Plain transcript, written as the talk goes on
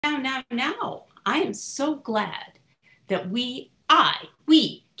now. I am so glad that we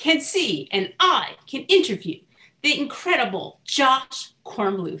can see and I can interview the incredible Josh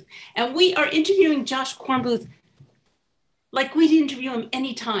Kornbluth. And we are interviewing Josh Kornbluth like we'd interview him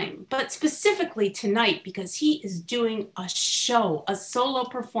anytime, but specifically tonight because he is doing a show, a solo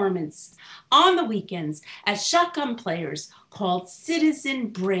performance on the weekends as Shotgun Players called Citizen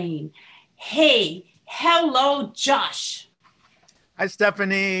Brain. Hey, hello, Josh. Hi,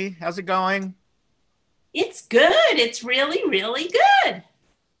 Stephanie. How's it going? It's good. It's really, really good.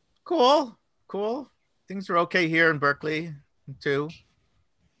 Cool. Cool. Things are okay here in Berkeley, too.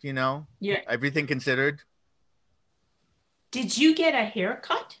 You know, Yeah. everything considered. Did you get a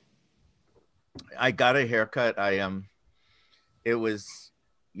haircut? I got a haircut. It was,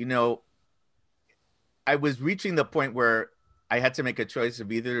 you know, I was reaching the point where I had to make a choice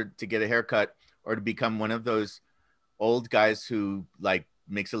of either to get a haircut or to become one of those old guys who like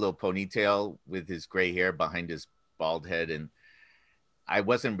makes a little ponytail with his gray hair behind his bald head. And I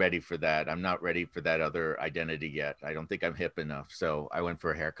wasn't ready for that. I'm not ready for that other identity yet. I don't think I'm hip enough. So I went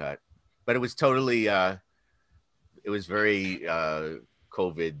for a haircut. But it was totally it was very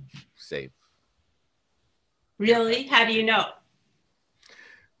COVID safe. Really? How do you know?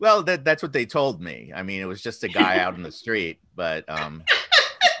 Well, that's what they told me. I mean, it was just a guy out in the street, but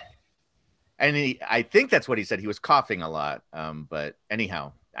and I think that's what he said. He was coughing a lot. But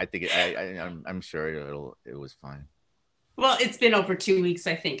anyhow, I think I'm sure it was fine. Well, it's been over 2 weeks,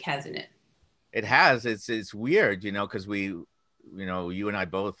 I think, hasn't it? It has. It's weird, because you and I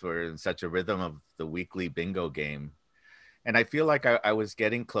both were in such a rhythm of the weekly bingo game, and I feel like I was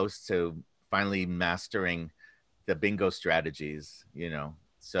getting close to finally mastering the bingo strategies.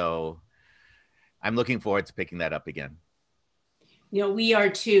 So I'm looking forward to picking that up again. We are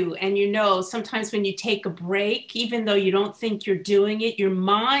too. And sometimes when you take a break, even though you don't think you're doing it, your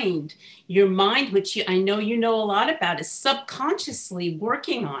mind, which I know you know a lot about, is subconsciously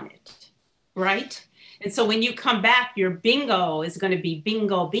working on it, right? And so when you come back, your bingo is going to be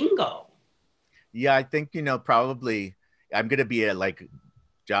bingo, bingo. Yeah, I think, probably I'm going to be a like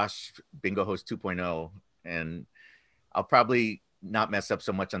Josh Bingo Host 2.0, and I'll probably not mess up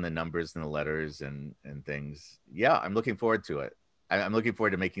so much on the numbers and the letters and things. Yeah, I'm looking forward to it. I'm looking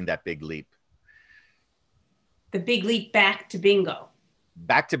forward to making that big leap. The big leap back to bingo.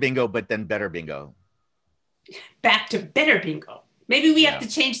 Back to bingo, but then better bingo. Back to better bingo. Maybe we have Yeah.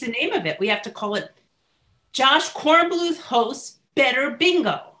 to change the name of it. We have to call it Josh Kornbluth hosts Better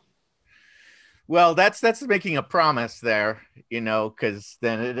Bingo. Well, that's making a promise there, because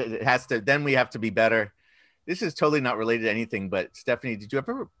then it has to. Then we have to be better. This is totally not related to anything, but Stephanie, did you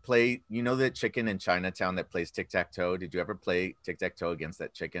ever play? The chicken in Chinatown that plays tic tac toe? Did you ever play tic tac toe against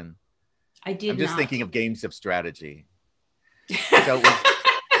that chicken? I I'm did just not. thinking of games of strategy. So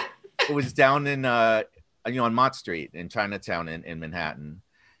it was down in on Mott Street in Chinatown in Manhattan,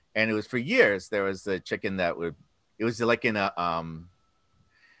 and it was for years. There was a chicken that would. It was like in a an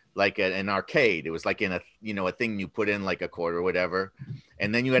arcade. It was like in a thing you put in like a quarter or whatever,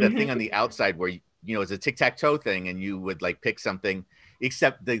 and then you had a thing on the outside where it's a tic tac toe thing, and you would like pick something.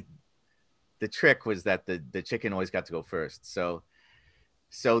 Except the trick was that the chicken always got to go first. So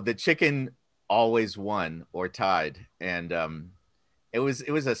the chicken always won or tied, and it was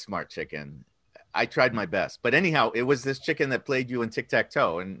a smart chicken. I tried my best, but anyhow, it was this chicken that played you in tic tac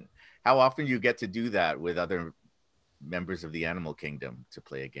toe. And how often do you get to do that with other members of the animal kingdom to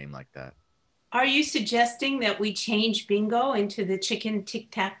play a game like that? Are you suggesting that we change bingo into the chicken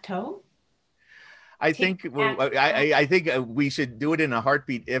tic tac toe? I Tic think tac toe. I think we should do it in a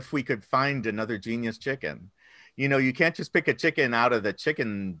heartbeat if we could find another genius chicken. You can't just pick a chicken out of the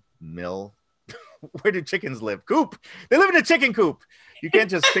chicken mill. Where do chickens live? Coop. They live in a chicken coop. You can't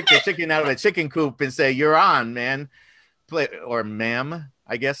just pick the chicken out of a chicken coop and say, "You're on, man." Play, or ma'am,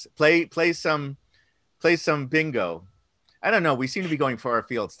 I guess. Play some bingo. I don't know. We seem to be going far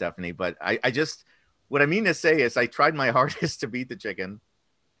afield, Stephanie, but I just what I mean to say is I tried my hardest to beat the chicken,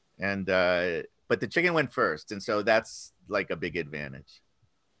 and but the chicken went first, and so that's like a big advantage.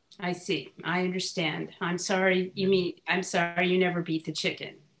 I see. I understand. I'm sorry you never beat the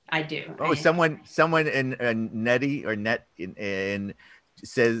chicken. I do. Oh, someone in Nettie or Net in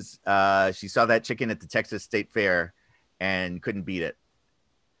says she saw that chicken at the Texas State Fair and couldn't beat it.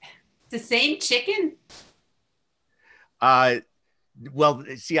 It's the same chicken? Uh, well,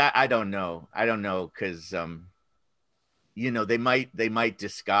 see, I don't know. I don't know because they might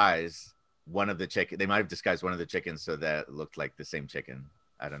disguise one of the chicken. They might have disguised one of the chickens so that it looked like the same chicken.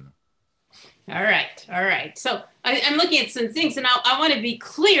 I don't know. All right, all right. So I'm looking at some things, and I want to be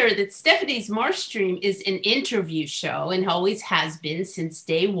clear that Stephanie's MarshStream is an interview show and always has been since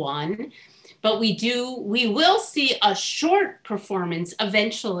day one. But we will see a short performance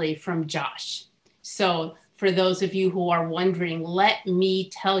eventually from Josh. So for those of you who are wondering, let me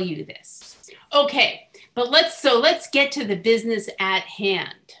tell you this. Okay, but let's get to the business at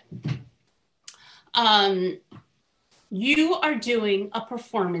hand. You are doing a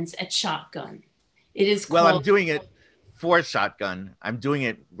performance at Shotgun. It is Well, I'm called. doing it for Shotgun. I'm doing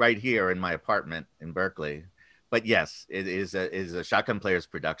it right here in my apartment in Berkeley. But yes, it is a Shotgun Players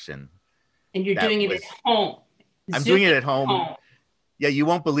production. And you're doing it at home. I'm Zoom doing it at home. Yeah, you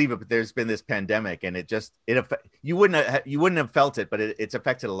won't believe it, but there's been this pandemic, and you wouldn't have felt it, but it's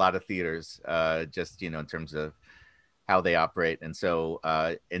affected a lot of theaters, just in terms of how they operate. And so,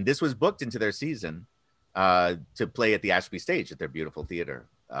 and this was booked into their season to play at the Ashby Stage at their beautiful theater,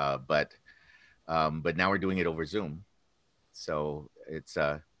 but now we're doing it over Zoom. So it's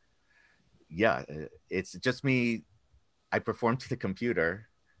it's just me. I perform to the computer,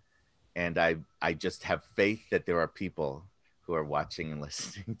 and I just have faith that there are people who are watching and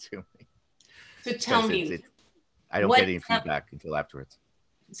listening to me. So tell me, I don't get any feedback until afterwards.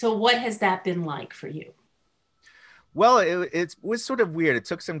 So what has that been like for you? Well, it was sort of weird. It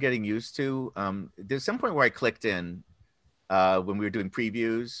took some getting used to. There's some point where I clicked in when we were doing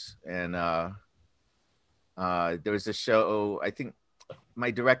previews, and there was a show. I think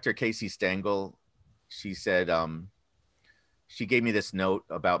my director, Casey Stengel, she said, she gave me this note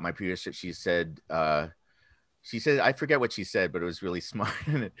about my previous. She said, I forget what she said, but it was really smart.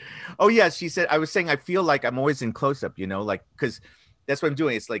 Oh yeah, she said, I was saying, I feel like I'm always in close up, like, because that's what I'm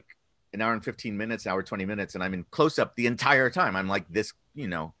doing. It's like an hour and 15 minutes, an hour, 20 minutes. And I'm in close up the entire time. I'm like this,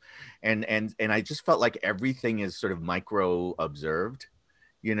 and I just felt like everything is sort of micro observed,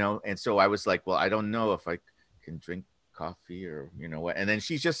 And so I was like, well, I don't know if I can drink coffee or, what. And then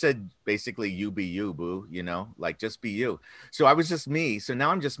she just said, basically, you be you, boo, like just be you. So I was just me. So now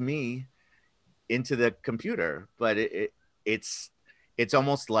I'm just me into the computer, but it's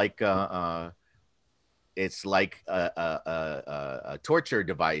almost like it's like a torture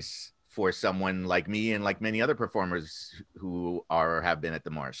device for someone like me and like many other performers who have been at the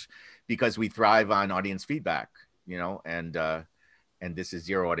Marsh, because we thrive on audience feedback, and this is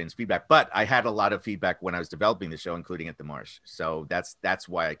zero audience feedback. But I had a lot of feedback when I was developing the show, including at the Marsh. So that's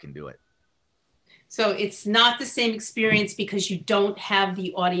why I can do it. So it's not the same experience because you don't have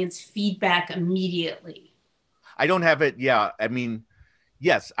the audience feedback immediately. I don't have it. Yeah. I mean,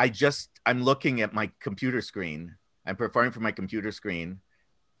 yes, I'm looking at my computer screen. I'm performing from my computer screen,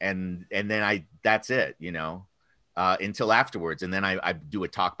 and then that's it, until afterwards. And then I do a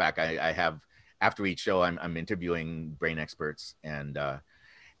talk back. I have, after each show, I'm interviewing brain experts, and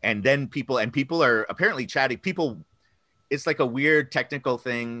then people are apparently chatting. It's like a weird technical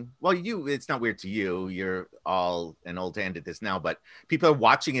thing. Well, it's not weird to you. You're all an old hand at this now, but people are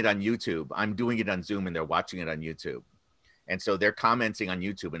watching it on YouTube. I'm doing it on Zoom, and they're watching it on YouTube. And so they're commenting on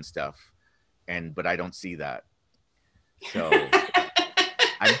YouTube and stuff. But I don't see that. So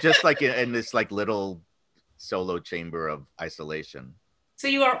I'm just like in this like little solo chamber of isolation. So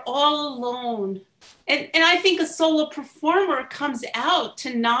you are all alone. And I think a solo performer comes out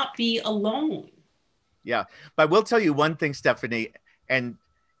to not be alone. Yeah, but I will tell you one thing, Stephanie, and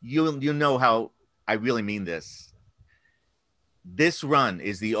you know how I really mean this. This run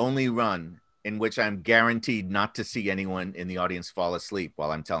is the only run in which I'm guaranteed not to see anyone in the audience fall asleep while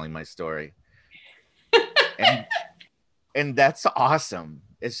I'm telling my story. and that's awesome.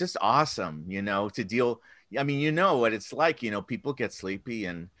 It's just awesome, to deal. I mean, you know what it's like, people get sleepy,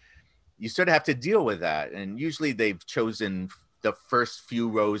 and you sort of have to deal with that. And usually they've chosen the first few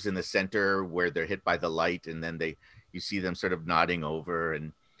rows in the center where they're hit by the light, and then you see them sort of nodding over.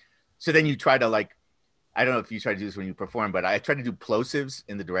 And so then you try to, like, I don't know if you try to do this when you perform, but I try to do plosives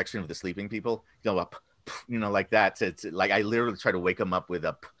in the direction of the sleeping people, like that. It's like I literally try to wake them up with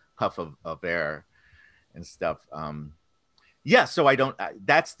a puff of air and stuff. Yeah, so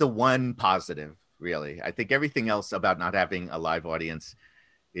that's the one positive, really. I think everything else about not having a live audience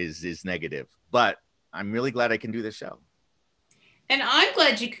is negative, but I'm really glad I can do this show. And I'm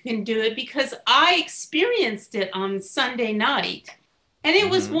glad you can do it because I experienced it on Sunday night, and it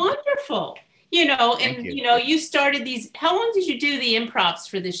was wonderful. You started these. How long did you do the improvs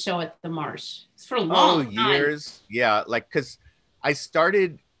for this show at the Marsh? It's for a long time. Years. Yeah, because I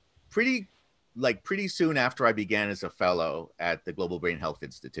started pretty soon after I began as a fellow at the Global Brain Health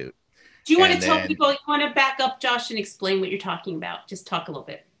Institute. Do you want to tell people? You want to back up, Josh, and explain what you're talking about? Just talk a little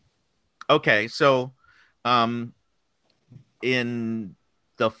bit. Okay, so in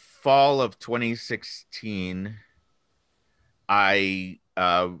the fall of 2016, I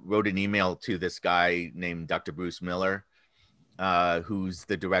wrote an email to this guy named Dr. Bruce Miller, who's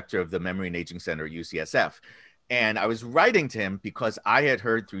the director of the Memory and Aging Center at UCSF. And I was writing to him because I had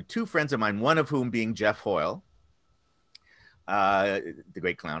heard through two friends of mine, one of whom being Jeff Hoyle, the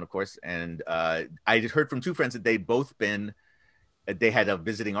great clown, of course. And I had heard from two friends that they'd both been, they had a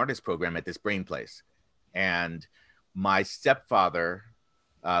visiting artist program at this brain place. And my stepfather,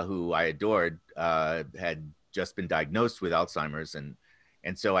 who I adored, had just been diagnosed with Alzheimer's.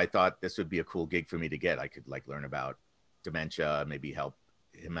 And so I thought this would be a cool gig for me to get. I could like learn about dementia, maybe help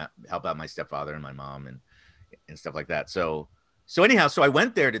out my stepfather and my mom and stuff like that. So anyhow, so I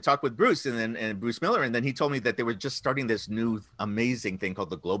went there to talk with Bruce and Bruce Miller, and then he told me that they were just starting this new amazing thing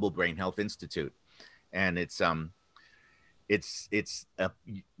called the Global Brain Health Institute, and it's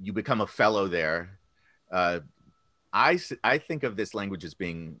you become a fellow there. I think of this language as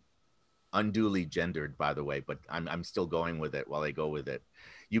being unduly gendered, by the way, but I'm still going with it while I go with it.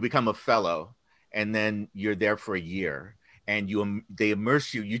 You become a fellow, and then you're there for a year. And they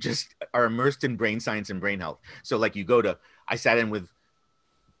immerse you. You just are immersed in brain science and brain health. So like I sat in with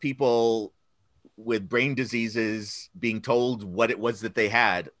people with brain diseases being told what it was that they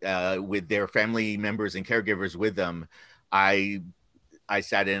had, with their family members and caregivers with them. I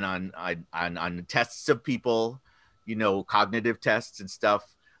sat in on tests of people, cognitive tests and stuff,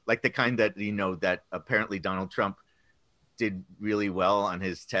 like the kind that, that apparently Donald Trump did really well on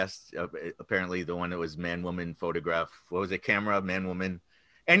his test. Apparently the one that was man-woman photograph. What was it? Camera, man-woman.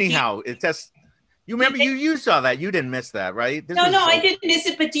 Anyhow, it tests. You remember, you saw that. You didn't miss that, right? No, I didn't miss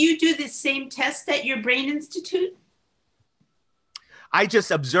it. But do you do the same test at your brain institute? I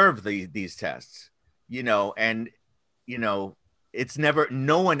just observe these tests, and, it's never,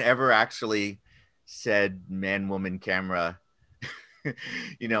 no one ever actually said man-woman camera,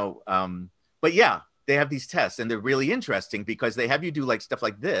 but yeah. They have these tests and they're really interesting because they have you do like stuff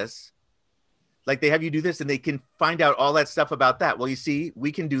like this. Like they have you do this and they can find out all that stuff about that. Well, you see,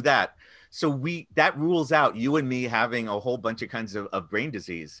 we can do that. So that rules out you and me having a whole bunch of kinds of brain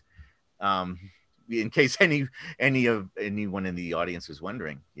disease. In case anyone in the audience was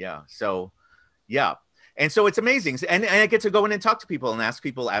wondering. Yeah. So, yeah. And so it's amazing. And I get to go in and talk to people and ask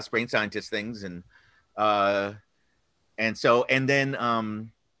brain scientists things. And then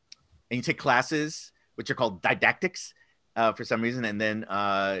you take classes, which are called didactics for some reason. And then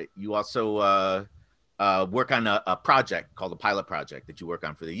you also work on a project called a pilot project that you work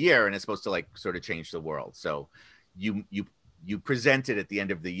on for the year. And it's supposed to like sort of change the world. So you present it at the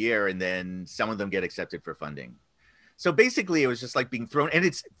end of the year, and then some of them get accepted for funding. So basically it was just like being thrown, and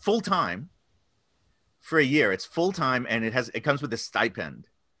it's full time for a year. It's full time, and it comes with a stipend,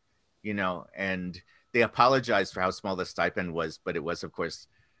 and they apologized for how small the stipend was, but it was, of course,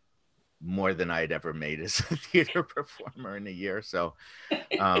 more than I had ever made as a theater performer in a year. So,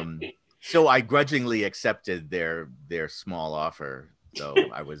 so I grudgingly accepted their small offer, though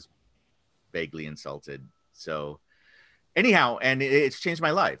I was vaguely insulted. So anyhow, and it's changed my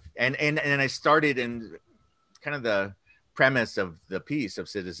life. And I started in kind of the premise of the piece of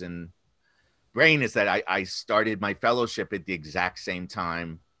Citizen Brain is that I started my fellowship at the exact same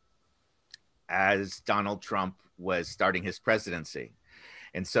time as Donald Trump was starting his presidency.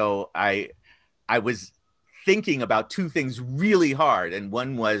 And so I was thinking about two things really hard. And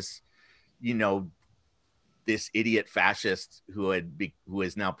one was, this idiot fascist who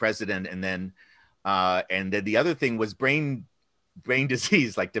is now president. And then the other thing was brain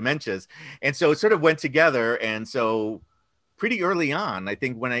disease, like dementias. And so it sort of went together. And so pretty early on, I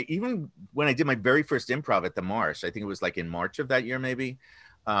think when I did my very first improv at the Marsh, I think it was like in March of that year, maybe,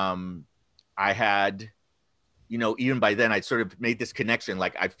 I had, even by then I'd sort of made this connection.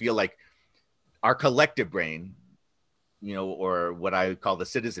 Like, I feel like our collective brain, or what I call the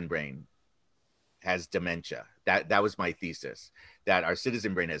citizen brain, has dementia. That was my thesis, that our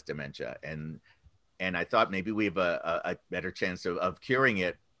citizen brain has dementia. And I thought maybe we have a better chance of curing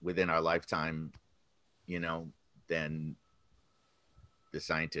it within our lifetime, than the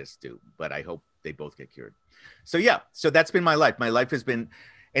scientists do. But I hope they both get cured. So yeah, so that's been my life. My life has been.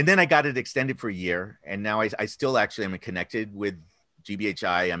 And then I got it extended for a year. And now I still actually am connected with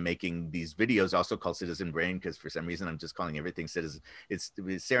GBHI. I'm making these videos also called Citizen Brain, because for some reason I'm just calling everything Citizen.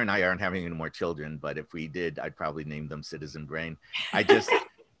 Sarah and I aren't having any more children, but if we did, I'd probably name them Citizen Brain. I just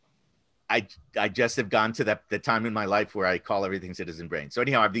have gone to the time in my life where I call everything Citizen Brain. So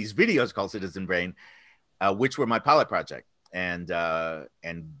anyhow, I have these videos called Citizen Brain, which were my pilot project. And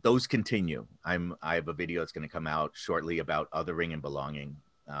those continue. I have a video that's going to come out shortly about othering and belonging.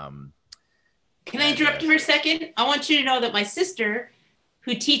 Can I interrupt you for a second? I want you to know that my sister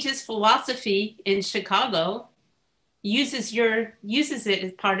who teaches philosophy in Chicago, uses it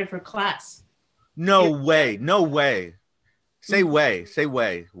as part of her class. No way. No way. Say way. Say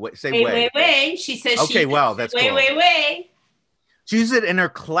way. Say way. Way. She says okay, she well, that's way, cool. way. She uses it in her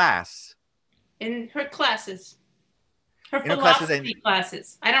class. In her classes. Her in philosophy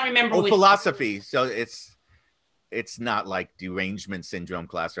classes. I don't remember which philosophy. One. So it's not like derangement syndrome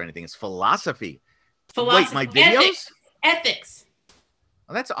class or anything. It's philosophy. Wait, my videos? Ethics.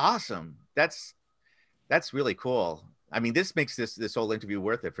 Oh, that's awesome. That's really cool. I mean, this makes this whole interview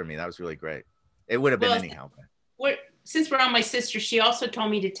worth it for me. That was really great. It would have been anyhow. Since we're on my sister, she also told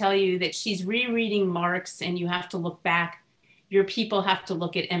me to tell you that she's rereading Marx, and you have to look back. Your people have to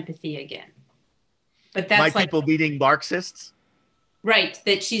look at empathy again. But that's my people beating Marxists? Right,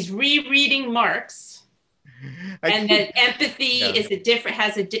 that she's rereading Marx, and that empathy is a different,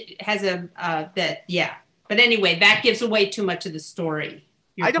 yeah. But anyway, that gives away too much of the story.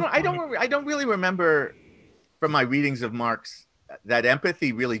 I don't really remember from my readings of Marx that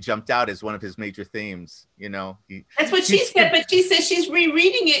empathy really jumped out as one of his major themes. You know, that's what she said. But she says she's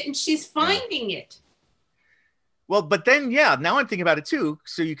rereading it and she's finding it. Well, but then, yeah, now I'm thinking about it too.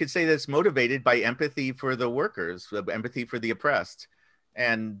 So you could say that's motivated by empathy for the workers, empathy for the oppressed.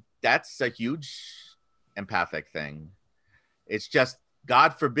 And that's a huge empathic thing. It's just,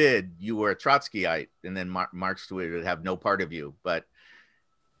 God forbid you were a Trotskyite, and then Marx would have no part of you. But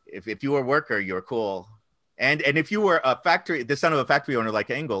if you were a worker, you're cool. And if you were the son of a factory owner like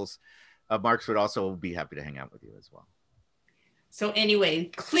Engels, Marx would also be happy to hang out with you as well. So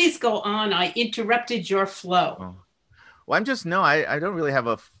anyway, please go on. I interrupted your flow. Oh. Well, I don't really have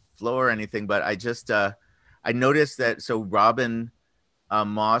a flow or anything, but I just, I noticed that. So Robin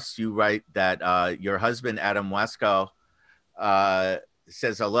Moss, you write that your husband, Adam Waskow,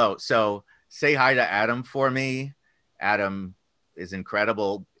 says hello. So say hi to Adam for me. Adam is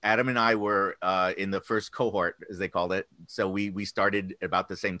incredible. Adam and I were in the first cohort, as they called it. So we started about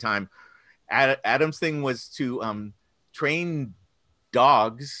the same time. Adam's thing was to train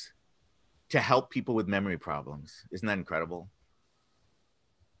dogs to help people with memory problems. Isn't that incredible?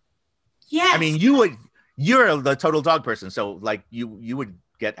 Yes. I mean, you're the total dog person, so like you would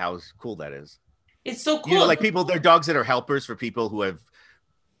get how cool that is. It's so cool. You know, like they're dogs that are helpers for people who have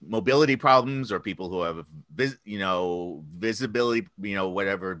mobility problems or people who have visibility,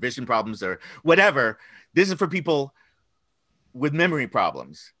 whatever, vision problems or whatever. This is for people with memory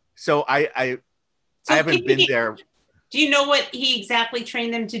problems. So I haven't been there. Do you know what he exactly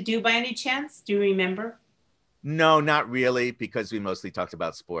trained them to do by any chance? Do you remember? No, not really, because we mostly talked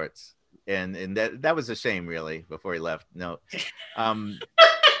about sports. And that was a shame, really, before he left. No.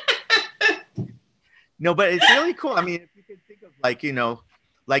 No, but it's really cool. I mean, if you can think of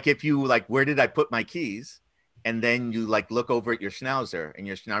like if you where did I put my keys? And then you look over at your schnauzer and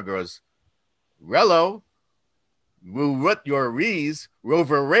your schnauzer goes, Rello, what your rees,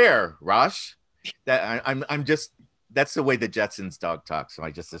 rover rare, Rosh. That I'm just, that's the way the Jetsons dog talks. So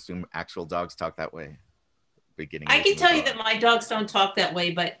I just assume actual dogs talk that way. I can tell you that my dogs don't talk that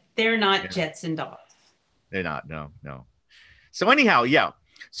way, but they're not Jetson dogs. They're not. No. So anyhow, yeah.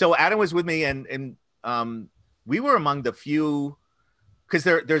 So Adam was with me, and we were among the few, because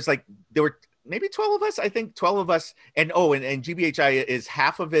there were maybe 12 of us. I think 12 of us, and GBHI is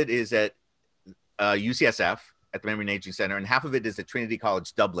half of it is at UCSF at the Memory and Aging Center, and half of it is at Trinity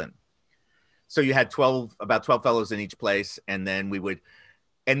College Dublin. So you had about 12 fellows in each place, and then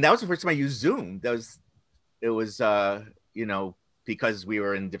and that was the first time I used Zoom. It was because we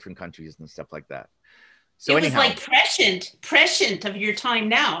were in different countries and stuff like that. So it was like prescient of your time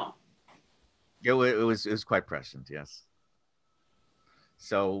now. It was quite prescient, yes.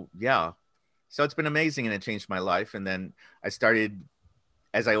 So yeah, so it's been amazing, and it changed my life. And then I started,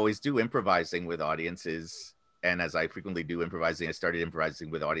 as I always do, improvising with audiences. And as I frequently do improvising, I started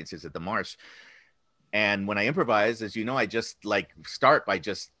improvising with audiences at the Marsh. And when I improvise, as you know, I just start by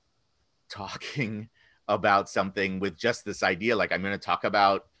just talking about something with just this idea, like I'm going to talk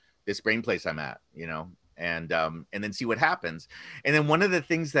about this brain place I'm at, and then see what happens. And then one of the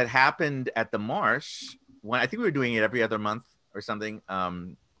things that happened at the Marsh, when I think we were doing it every other month or something,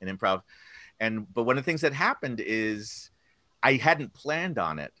 in improv, but one of the things that happened is I hadn't planned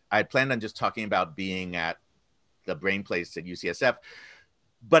on it. I had planned on just talking about being at the brain place at UCSF,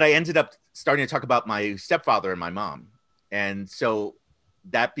 but I ended up starting to talk about my stepfather and my mom. And so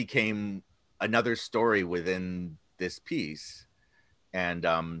that became another story within this piece. And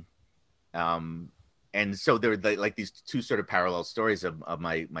so there were these two sort of parallel stories of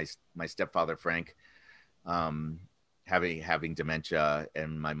my stepfather, Frank, having dementia,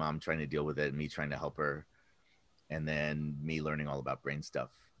 and my mom trying to deal with it and me trying to help her. and then me learning all about brain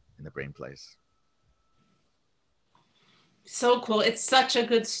stuff in the brain place. So cool. It's such a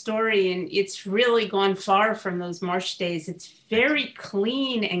good story, and it's really gone far from those Marsh days. It's very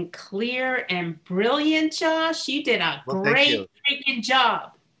clean and clear and brilliant, Josh. You did a Well, thank great you. freaking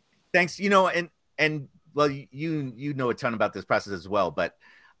job. Thanks. You know, and well, you know a ton about this process as well, but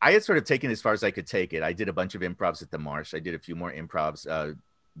I had sort of taken it as far as I could take it. I did a bunch of improvs at the Marsh. I did a few more improvs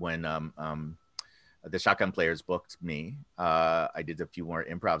when the Shotgun Players booked me. I did a few more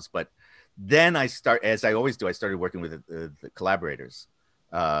improvs, but then as I always do, I started working with the collaborators,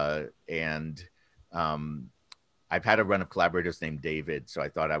 and I've had a run of collaborators named David, so I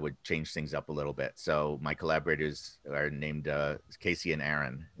thought I would change things up a little bit. So my collaborators are named Casey and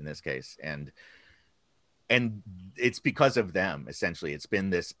Aaron in this case, and it's because of them, essentially. It's been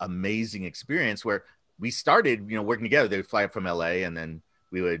this amazing experience where we started, working together. They would fly up from LA, and then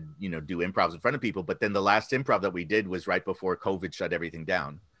we would, do improvs in front of people. But then the last improv that we did was right before COVID shut everything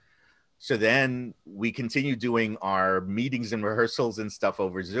down. So then we continued doing our meetings and rehearsals and stuff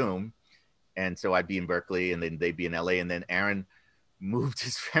over Zoom. And so I'd be in Berkeley, and then they'd be in LA, and then Aaron moved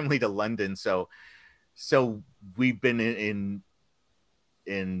his family to London. So we've been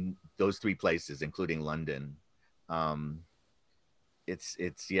in those three places, including London. It's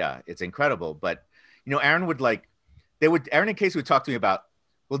incredible. But Aaron Aaron and Casey would talk to me about,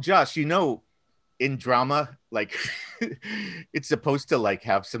 well, Josh, in drama, like it's supposed to like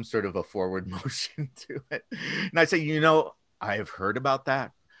have some sort of a forward motion to it. And I say, I have heard about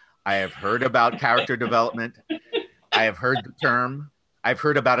that. I have heard about character development. I have heard the term. I've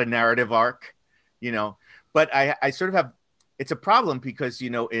heard about a narrative arc, but I sort of have, it's a problem because,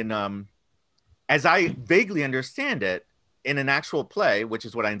 as I vaguely understand it, in an actual play, which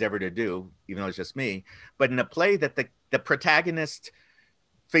is what I endeavor to do, even though it's just me, but in a play that the protagonist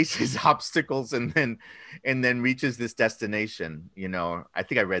faces obstacles and then reaches this destination, I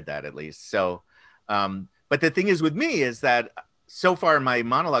think I read that at least. So, but the thing is with me is that so far in my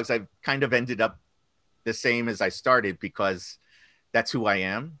monologues, I've kind of ended up the same as I started because that's who I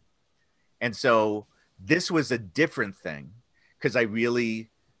am. And so this was a different thing because I really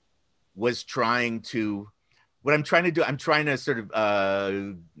was trying to, what I'm trying to do, I'm trying to sort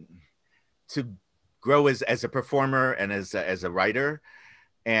of to grow as a performer and as a writer,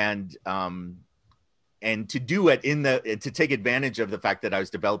 and to do it to take advantage of the fact that I was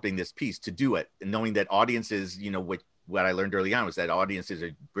developing this piece, to do it, and knowing that audiences, what I learned early on was that audiences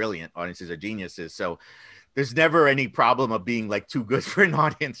are brilliant, audiences are geniuses. So there's never any problem of being like too good for an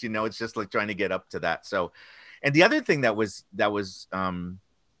audience, it's just like trying to get up to that. So, and the other thing that was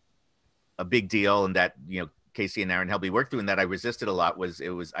a big deal, and that, Casey and Aaron helped me work through, and that I resisted a lot was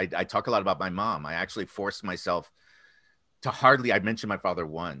I talk a lot about my mom. I actually forced myself to I mentioned my father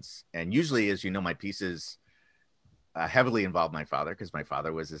once. And usually, as you know, my pieces heavily involve my father, because my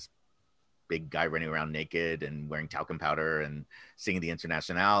father was this big guy running around naked and wearing talcum powder and singing the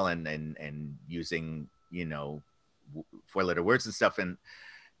Internationale and using, four-letter words and stuff, and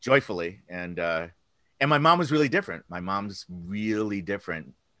joyfully. And my mom was really different. My mom's really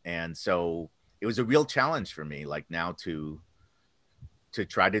different. And so it was a real challenge for me, like now to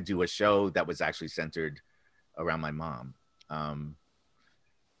try to do a show that was actually centered around my mom.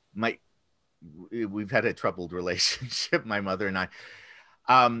 We've had a troubled relationship, my mother and I.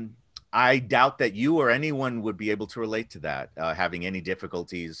 I doubt that you or anyone would be able to relate to that, having any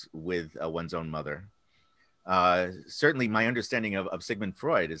difficulties with one's own mother. Certainly my understanding of Sigmund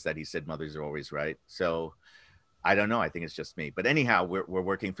Freud is that he said mothers are always right. So I don't know. I think it's just me. But anyhow, we're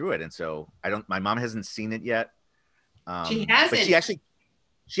working through it. And so my mom hasn't seen it yet. She hasn't. But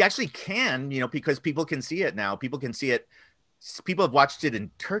she actually can, because people can see it now. People can see it. People have watched it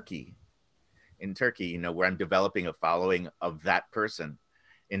in Turkey, where I'm developing a following of that person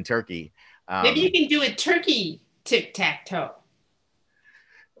in Turkey. Maybe you can do a turkey tic-tac-toe.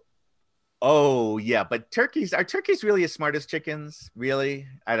 Oh yeah, but are turkeys really as smart as chickens? Really?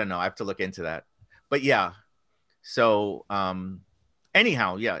 I don't know. I have to look into that. But yeah. So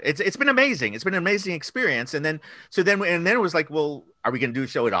anyhow, yeah, it's been amazing. It's been an amazing experience. And then it was like, well, are we going to do a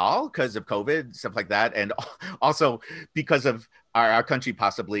show at all because of COVID, stuff like that, and also because of our country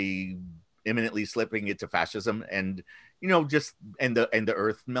possibly imminently slipping into fascism, and just and the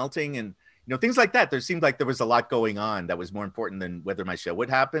earth melting, and things like that. There seemed like there was a lot going on that was more important than whether my show would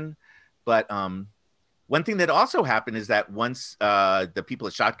happen. But one thing that also happened is that once the people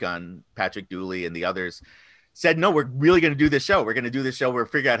at Shotgun, Patrick Dooley and the others, said, no, we're really going to do this show. We're going to do this show. We're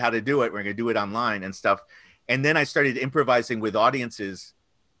figuring out how to do it. We're going to do it online and stuff. And then I started improvising with audiences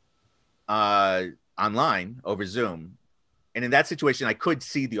online over Zoom. And in that situation, I could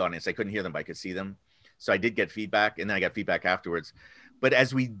see the audience. I couldn't hear them, but I could see them. So I did get feedback, and then I got feedback afterwards. But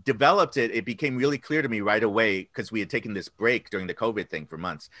as we developed it, it became really clear to me right away, because we had taken this break during the COVID thing for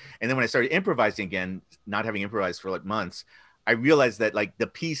months. And then when I started improvising again, not having improvised for like months, I realized that like the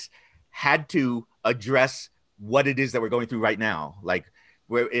piece had to address what it is that we're going through right now. Like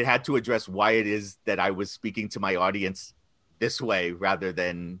where it had to address why it is that I was speaking to my audience this way rather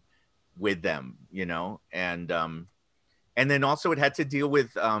than with them, you know? And then also it had to deal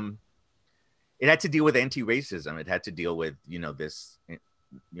with anti-racism. It had to deal with, you know, this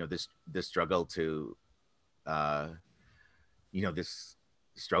struggle to, this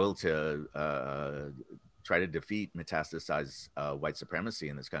struggle to try to defeat metastasized white supremacy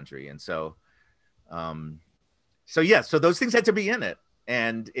in this country. And so those things had to be in it.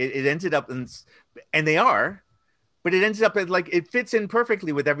 And it ended up and they are, but it ended up like, it fits in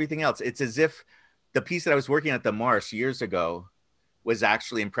perfectly with everything else. It's as if the piece that I was working at the Marsh years ago was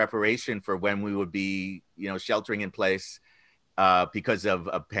actually in preparation for when we would be, you know, sheltering in place because of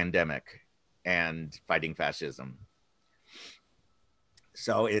a pandemic and fighting fascism.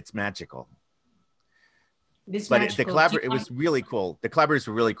 So it's magical. It was really cool. The collaborators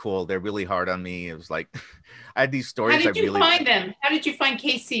were really cool. They're really hard on me. It was like, I had these stories. How did you find them? How did you find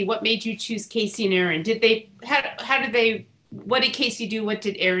Casey? What made you choose Casey and Aaron? What did Casey do? What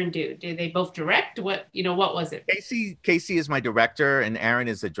did Aaron do? Did they both direct? What was it? Casey is my director and Aaron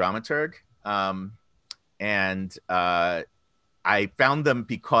is the dramaturg. I found them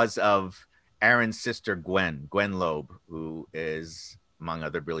because of Aaron's sister, Gwen Loeb, who is, among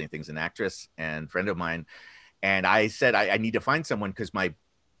other brilliant things, an actress and friend of mine. And I said, I need to find someone because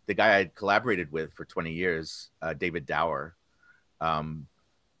the guy I had collaborated with for 20 years, David Dower,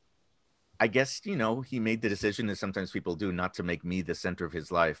 I guess, you know, he made the decision, as sometimes people do, not to make me the center of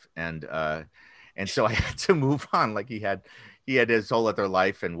his life. And so I had to move on. Like he had his whole other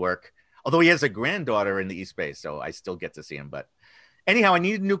life and work, although he has a granddaughter in the East Bay, so I still get to see him. But anyhow, I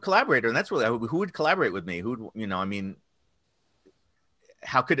needed a new collaborator, and that's really, who would collaborate with me?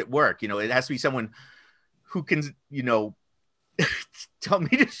 How could it work? You know, it has to be someone who can, you know, tell me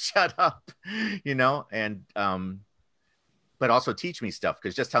to shut up, you know, and but also teach me stuff,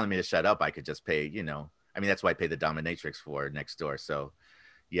 because just telling me to shut up, I could just pay, you know, I mean, that's why I pay the dominatrix for next door. So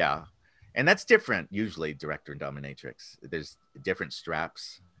yeah. And that's different, usually, director and dominatrix. There's different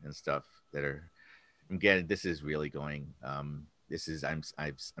straps and stuff that are, again, this is really going, I've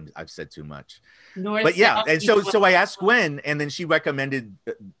said too much. But yeah, and so I asked Gwen, and then she recommended,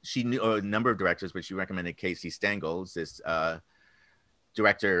 she knew a number of directors, but she recommended Casey Stengel. This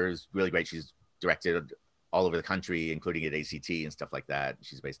director is really great. She's directed all over the country, including at ACT and stuff like that.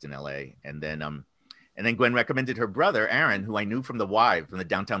 She's based in LA. And then Gwen recommended her brother, Aaron, who I knew from the Y, from the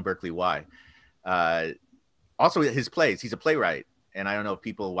downtown Berkeley Y. Also his plays, he's a playwright. And I don't know if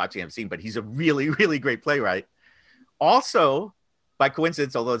people watching have seen, but he's a really, really great playwright. Also, by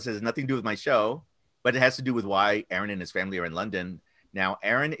coincidence, although it has nothing to do with my show, but it has to do with why Aaron and his family are in London. Now,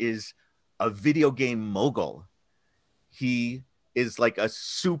 Aaron is a video game mogul. He is like a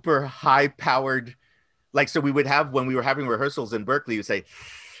super high-powered, like, so we would have, when we were having rehearsals in Berkeley, you say,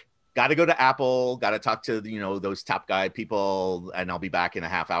 got to go to Apple, got to talk to, you know, those top guy people, and I'll be back in a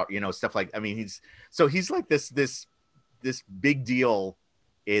half hour, you know, stuff like, I mean, he's like this big deal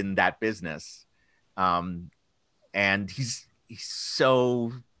in that business. And he's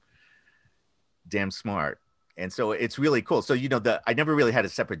so damn smart. And so it's really cool. So, you know, I never really had a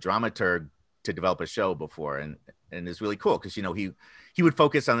separate dramaturg to develop a show before. And it's really cool because, you know, he would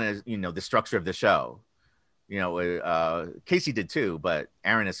focus on, you know, the structure of the show. You know, Casey did too, but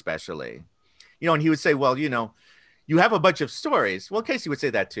Aaron especially. You know, and he would say, well, you know, you have a bunch of stories. Well, Casey would say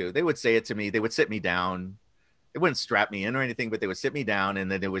that too. They would say it to me. They would sit me down. They wouldn't strap me in or anything, but they would sit me down,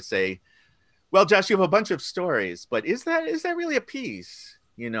 and then they would say, well, Josh, you have a bunch of stories, but is that really a piece?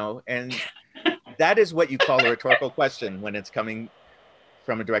 You know, and that is what you call a rhetorical question when it's coming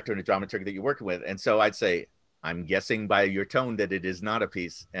from a director and a dramaturg that you're working with. And so I'd say, I'm guessing by your tone that it is not a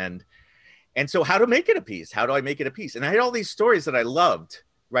piece. And so how to make it a piece? How do I make it a piece? And I had all these stories that I loved,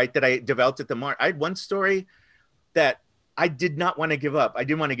 right, that I developed at the Marsh. I had one story that I did not want to give up. I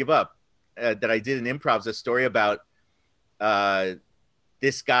didn't want to give up, that I did in improv, a story about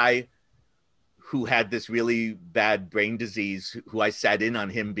this guy who had this really bad brain disease, who I sat in on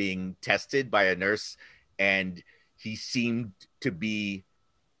him being tested by a nurse, and he seemed to be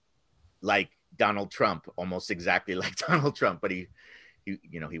like Donald Trump, almost exactly like Donald Trump, but he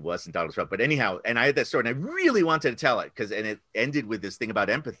you know, he wasn't Donald Trump. But anyhow, and I had that story, and I really wanted to tell it and it ended with this thing about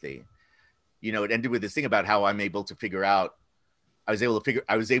empathy. You know, it ended with this thing about how I'm able to figure out, I was able to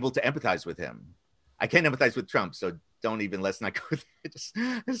empathize with him. I can't empathize with Trump, so don't even, let's not go there.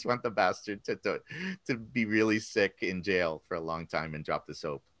 I just want the bastard to be really sick in jail for a long time and drop the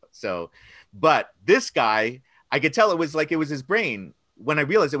soap. So, but this guy, I could tell it was his brain. When I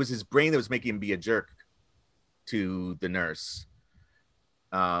realized it was his brain that was making him be a jerk to the nurse.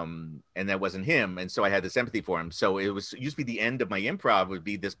 And that wasn't him. And so I had this empathy for him. So it used to be the end of my improv would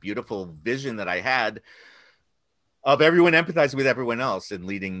be this beautiful vision that I had of everyone empathizing with everyone else and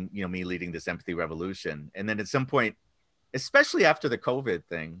leading, me leading this empathy revolution. And then at some point, especially after the COVID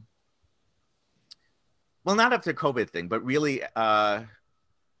thing, well, not after the COVID thing, but really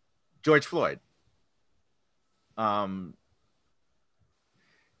George Floyd.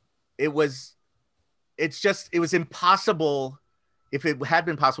 It was impossible. If it had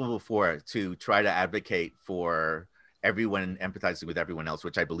been possible before to try to advocate for everyone empathizing with everyone else,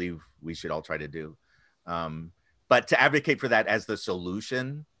 which I believe we should all try to do. But to advocate for that as the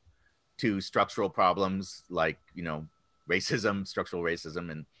solution to structural problems like, racism, structural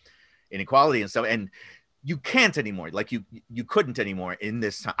racism and inequality and stuff. And you can't anymore. Like you couldn't anymore in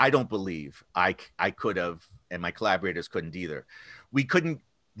this time. I don't believe I could have, and my collaborators couldn't either. We couldn't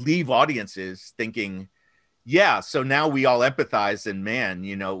leave audiences thinking, yeah, so now we all empathize, and man,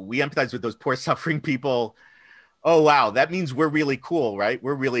 we empathize with those poor suffering people. Oh, wow, that means we're really cool, right?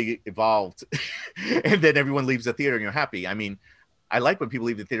 We're really evolved. And then everyone leaves the theater and you're happy. I mean, I like when people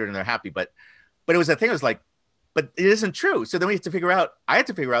leave the theater and they're happy, but it was a thing. I was like, but it isn't true. So then I had to figure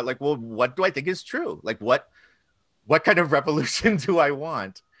out, like, well, what do I think is true? Like, what kind of revolution do I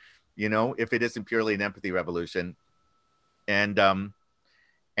want? If it isn't purely an empathy revolution.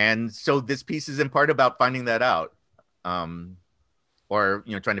 And so this piece is in part about finding that out, or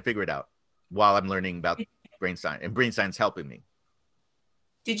trying to figure it out while I'm learning about brain science, and brain science helping me.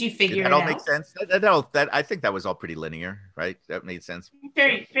 Did you figure it out? That all make sense? That I think that was all pretty linear, right? That made sense.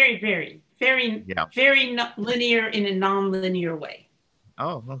 Very, very, very, very, very linear in a non-linear way.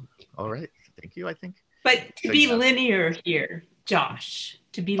 Oh, well, all right. Thank you, I think. But to be linear here, Josh,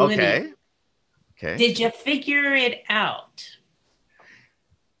 to be linear. Okay. Did you figure it out?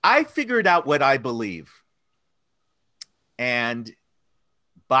 I figured out what I believe. And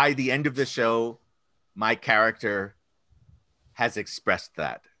by the end of the show, my character has expressed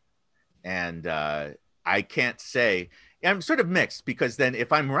that. And I can't say, I'm sort of mixed, because then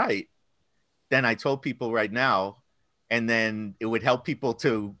if I'm right, then I told people right now, and then it would help people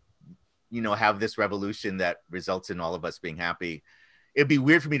to, have this revolution that results in all of us being happy. It'd be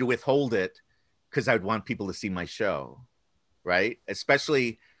weird for me to withhold it because I'd want people to see my show, right?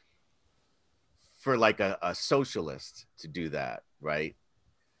 Especially for like a socialist to do that, right?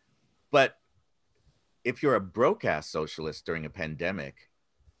 But if you're a broke-ass socialist during a pandemic,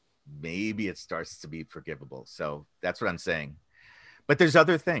 maybe it starts to be forgivable. So that's what I'm saying. But there's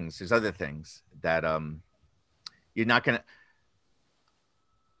other things that you're not gonna,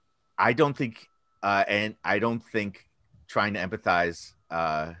 I don't think trying to empathize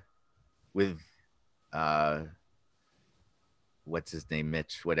with what's his name,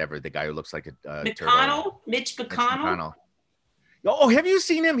 Mitch, whatever, the guy who looks like a McConnell, Mitch McConnell. Oh, have you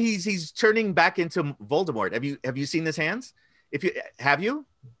seen him? He's turning back into Voldemort. Have you seen his hands? Have you?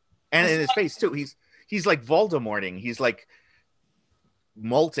 And in his face too. He's like Voldemorting. He's like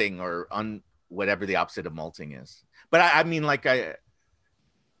molting, or whatever the opposite of molting is. But I mean, like, they're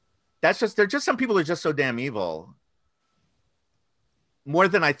just some people who are just so damn evil. More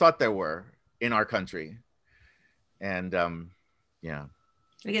than I thought there were in our country. And yeah.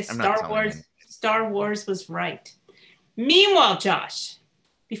 I guess Star Wars was right. Meanwhile, Josh,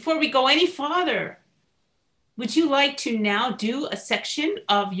 before we go any farther, would you like to now do a section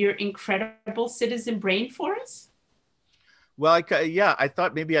of your incredible citizen brain for us? Well, I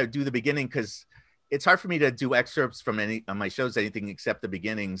thought maybe I'd do the beginning, because it's hard for me to do excerpts from on my shows, anything except the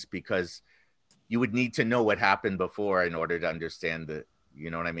beginnings, because you would need to know what happened before in order to understand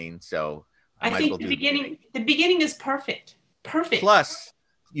you know what I mean? So I think the beginning is perfect. Perfect. Plus,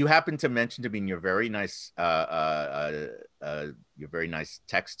 you happen to mention to me in your very nice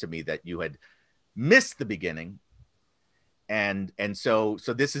text to me that you had missed the beginning, and so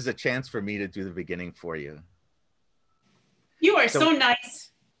this is a chance for me to do the beginning for you. You are so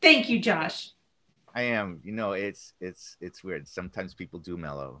nice. Thank you, Josh. I am. It's weird. Sometimes people do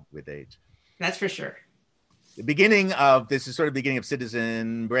mellow with age. That's for sure. The beginning of this is sort of the beginning of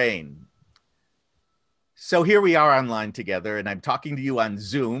Citizen Brain. So here we are online together, and I'm talking to you on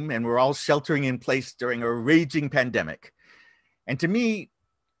Zoom, and we're all sheltering in place during a raging pandemic. And to me,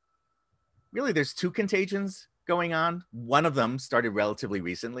 really, there's two contagions going on. One of them started relatively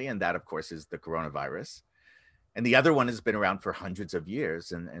recently, and that, of course, is the coronavirus. And the other one has been around for hundreds of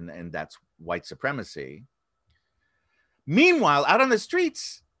years, and that's white supremacy. Meanwhile, out on the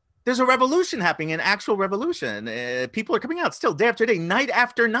streets, there's a revolution happening, an actual revolution. People are coming out still day after day, night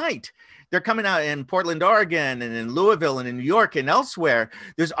after night. They're coming out in Portland, Oregon, and in Louisville, and in New York, and elsewhere.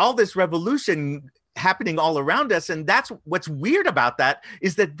 There's all this revolution happening all around us. And that's what's weird about that,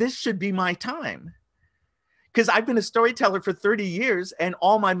 is that this should be my time. Because I've been a storyteller for 30 years, and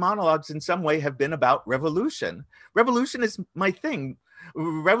all my monologues in some way have been about revolution. Revolution is my thing.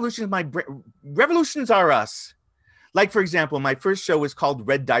 Revolutions are us. Like, for example, my first show was called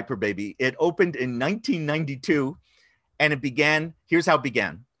Red Diaper Baby. It opened in 1992, and it began, here's how it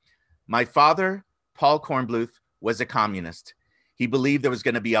began. My father, Paul Kornbluth, was a communist. He believed there was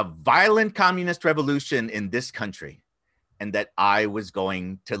going to be a violent communist revolution in this country, and that I was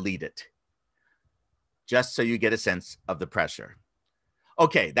going to lead it. Just so you get a sense of the pressure.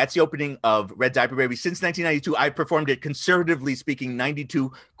 Okay, that's the opening of Red Diaper Baby. Since 1992, I've performed it, conservatively speaking,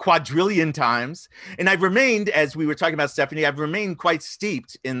 92 quadrillion times. And I've remained, as we were talking about, Stephanie, I've remained quite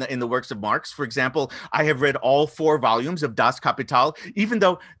steeped in the works of Marx. For example, I have read all 4 volumes of Das Kapital, even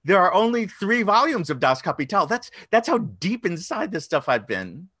though there are only 3 volumes of Das Kapital. That's how deep inside this stuff I've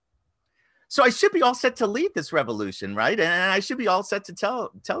been. So I should be all set to lead this revolution, right? And I should be all set to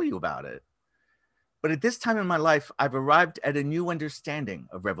tell you about it. But at this time in my life, I've arrived at a new understanding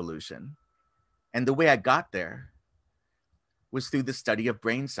of revolution. And the way I got there was through the study of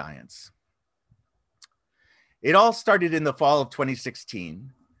brain science. It all started in the fall of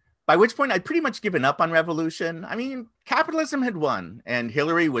 2016, by which point I'd pretty much given up on revolution. I mean, capitalism had won, and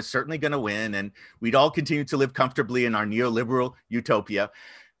Hillary was certainly going to win, and we'd all continue to live comfortably in our neoliberal utopia.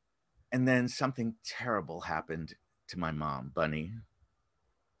 And then something terrible happened to my mom, Bunny.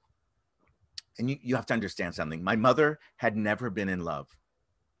 And you have to understand something. My mother had never been in love.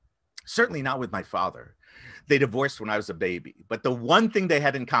 Certainly not with my father. They divorced when I was a baby. But the one thing they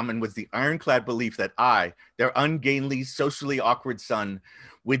had in common was the ironclad belief that I, their ungainly, socially awkward son,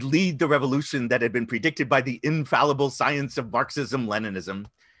 would lead the revolution that had been predicted by the infallible science of Marxism-Leninism.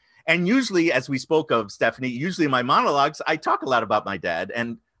 And usually, as we spoke of, Stephanie, usually in my monologues, I talk a lot about my dad,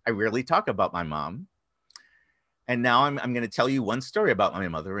 and I rarely talk about my mom. And now I'm going to tell you one story about my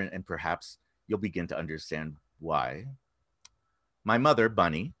mother, and perhaps you'll begin to understand why. My mother,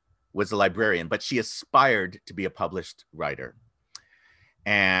 Bunny, was a librarian, but she aspired to be a published writer.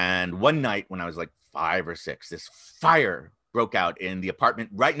 And one night when I was like 5 or 6, this fire broke out in the apartment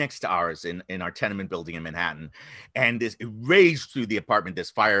right next to ours in our tenement building in Manhattan. And it raged through the apartment,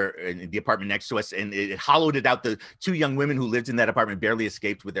 this fire in the apartment next to us, and it hollowed it out. The 2 young women who lived in that apartment barely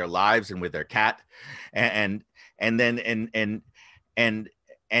escaped with their lives and with their cat. And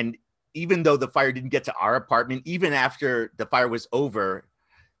even though the fire didn't get to our apartment, even after the fire was over,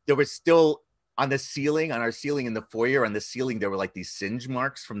 there was still on the ceiling, on our ceiling in the foyer, on the ceiling, there were like these singe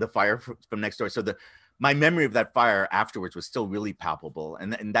marks from the fire from next door. So my memory of that fire afterwards was still really palpable.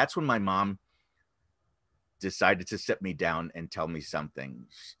 And that's when my mom decided to sit me down and tell me something.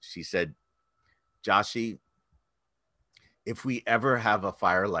 She said, Joshie, if we ever have a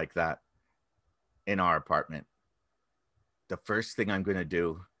fire like that in our apartment, the first thing I'm going to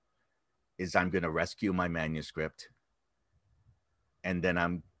do is I'm going to rescue my manuscript, and then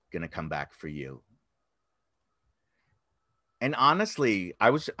I'm going to come back for you. And honestly, I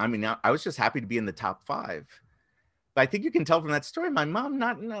was just happy to be in the top 5. But I think you can tell from that story, my mom,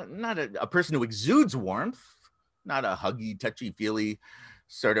 not a person who exudes warmth, not a huggy, touchy-feely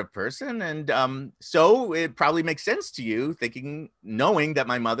sort of person. And so it probably makes sense to you knowing that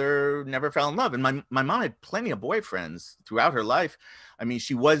my mother never fell in love. And my mom had plenty of boyfriends throughout her life. I mean,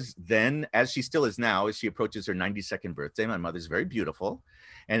 she was then, as she still is now, as she approaches her 92nd birthday. My mother's very beautiful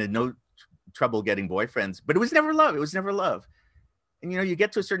and had no trouble getting boyfriends, but it was never love. It was never love. And, you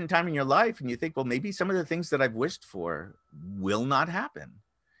get to a certain time in your life and you think, well, maybe some of the things that I've wished for will not happen.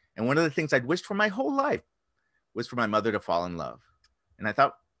 And one of the things I'd wished for my whole life was for my mother to fall in love. And I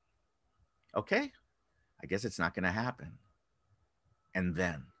thought, okay, I guess it's not going to happen. And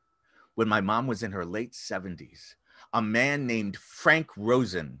then when my mom was in her late 70s, a man named Frank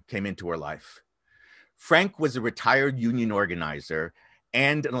Rosen came into her life. Frank was a retired union organizer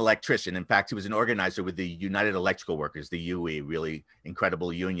and an electrician. In fact, he was an organizer with the United Electrical Workers, the UE, really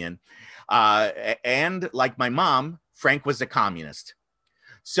incredible union. And like my mom, Frank was a communist.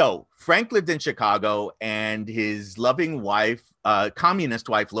 So Frank lived in Chicago, and his loving wife, communist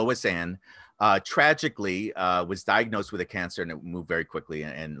wife, Lois Ann, tragically was diagnosed with a cancer, and it moved very quickly,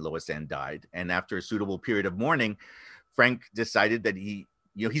 and Lois Ann died. And after a suitable period of mourning, Frank decided that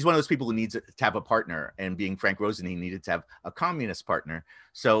he's one of those people who needs to have a partner, and being Frank Rosen, he needed to have a communist partner.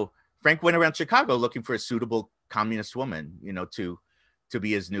 So Frank went around Chicago looking for a suitable communist woman, to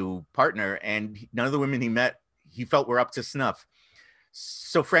be his new partner. And none of the women he met, he felt were up to snuff.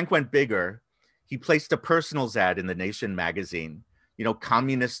 So Frank went bigger. He placed a personals ad in the Nation magazine. You know,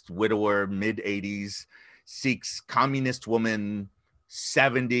 communist widower, mid-80s, seeks communist woman,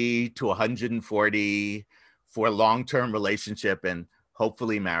 70 to 140 for a long-term relationship and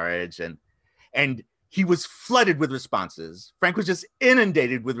hopefully marriage. And he was flooded with responses. Frank was just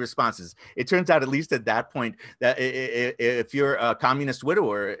inundated with responses. It turns out, at least at that point, that if you're a communist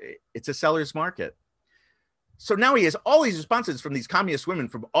widower, it's a seller's market. So now he has all these responses from these communist women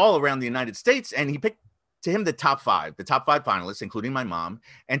from all around the United States, and he picked to him the top five finalists, including my mom.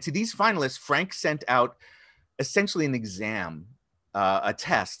 And to these finalists, Frank sent out essentially an exam, a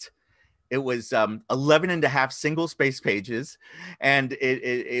test. It was 11 and a half single space pages. And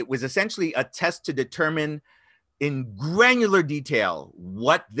it was essentially a test to determine in granular detail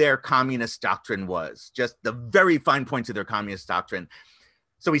what their communist doctrine was, just the very fine points of their communist doctrine.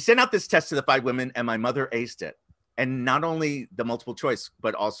 So we sent out this test to the five women, and my mother aced it. And not only the multiple choice,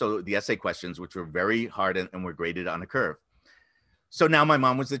 but also the essay questions, which were very hard and were graded on a curve. So now my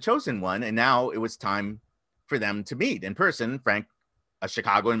mom was the chosen one, and now it was time for them to meet in person. Frank, a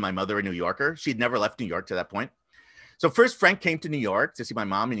Chicagoan, my mother, a New Yorker. She'd never left New York to that point. So first, Frank came to New York to see my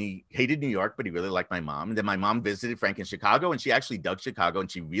mom, and he hated New York, but he really liked my mom. And then my mom visited Frank in Chicago, and she actually dug Chicago,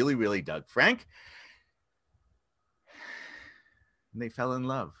 and she really, really dug Frank. And they fell in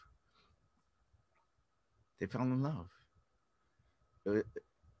love. They fell in love. It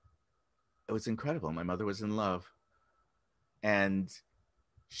was incredible. My mother was in love. And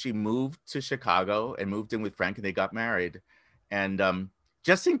she moved to Chicago and moved in with Frank, and they got married. And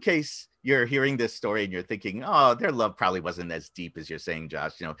just in case you're hearing this story and you're thinking, oh, their love probably wasn't as deep as you're saying,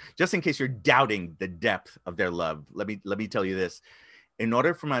 Josh, you know, just in case you're doubting the depth of their love, let me tell you this. In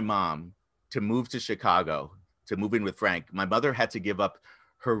order for my mom to move to Chicago, to move in with Frank, my mother had to give up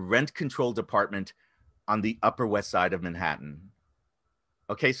her rent-controlled apartment on the Upper West Side of Manhattan.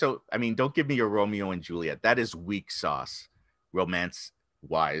 Okay, so, I mean, don't give me your Romeo and Juliet. That is weak sauce,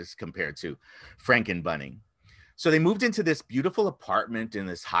 romance-wise, compared to Frank and Bunny. So they moved into this beautiful apartment in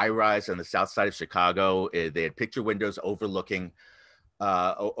this high-rise on the south side of Chicago. They had picture windows overlooking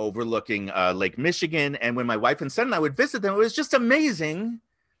Lake Michigan. And when my wife and son and I would visit them, it was just amazing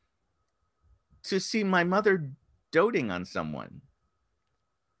to see my mother doting on someone.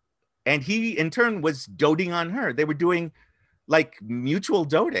 And he, in turn, was doting on her. They were doing like mutual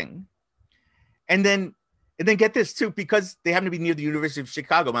doting. And then get this too, because they happen to be near the University of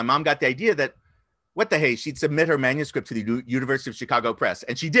Chicago, my mom got the idea that, what the hey, she'd submit her manuscript to the University of Chicago Press.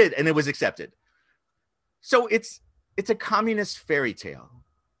 And she did, and it was accepted. So it's a communist fairy tale.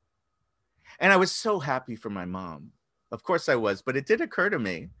 And I was so happy for my mom. Of course I was, but it did occur to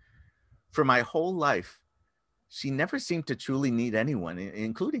me, for my whole life, she never seemed to truly need anyone,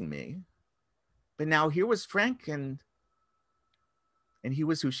 including me. But now here was Frank, and he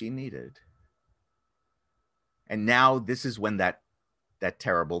was who she needed. And now this is when that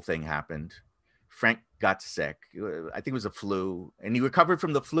terrible thing happened. Frank got sick. I think it was a flu, and he recovered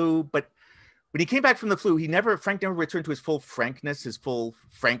from the flu. But when he came back from the flu, Frank never returned to his full frankness, his full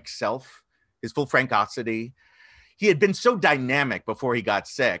Frank self, his full Frankosity. He had been so dynamic before he got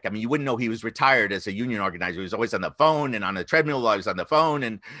sick. I mean, you wouldn't know he was retired as a union organizer. He was always on the phone and on a treadmill while he was on the phone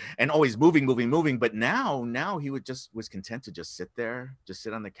and always moving. But now he was content to just sit there, just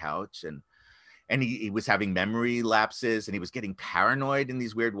sit on the couch. And he was having memory lapses, and he was getting paranoid in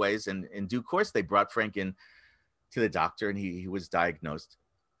these weird ways. And in due course, they brought Frank in to the doctor, and he was diagnosed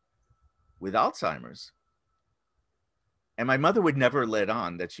with Alzheimer's. And my mother would never let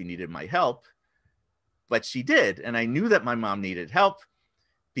on that she needed my help, but she did. And I knew that my mom needed help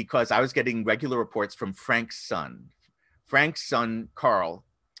because I was getting regular reports from Frank's son. Frank's son, Carl,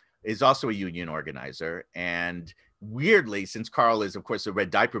 is also a union organizer. And weirdly, since Carl is, of course, a red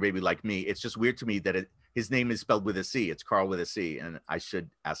diaper baby like me, it's just weird to me that his name is spelled with a C. It's Carl with a C. And I should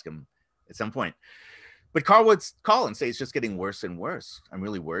ask him at some point. But Carl would call and say, it's just getting worse and worse. I'm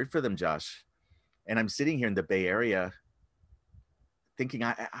really worried for them, Josh. And I'm sitting here in the Bay Area thinking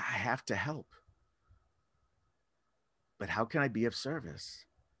I have to help. But how can I be of service?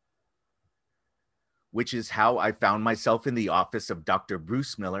 Which is how I found myself in the office of Dr.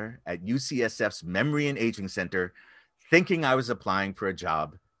 Bruce Miller at UCSF's Memory and Aging Center, thinking I was applying for a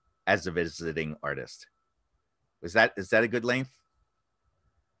job as a visiting artist. Is that a good length?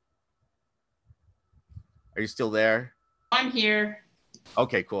 Are you still there? I'm here.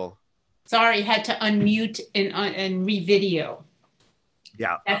 Okay, cool. Sorry, had to unmute and re-video.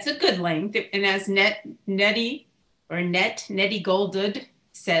 Yeah. That's a good length. And as Nettie Goldwood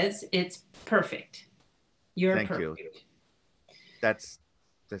says, it's perfect. You're perfect. Thank you. That's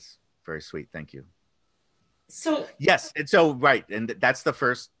very sweet. Thank you. So yes, and so right, and that's the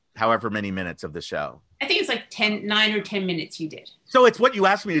first however many minutes of the show. I think it's like 9 or 10 minutes you did. So it's what you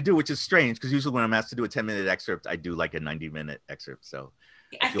asked me to do, which is strange because usually when I'm asked to do a 10-minute excerpt, I do like a 90-minute excerpt. So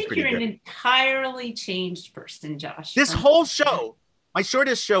I think you're an entirely changed person, Josh. This whole show, my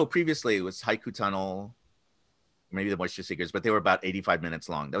shortest show previously was Haiku Tunnel, maybe the Moisture Seekers, but they were about 85 minutes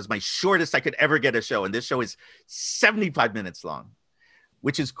long. That was my shortest I could ever get a show. And this show is 75 minutes long,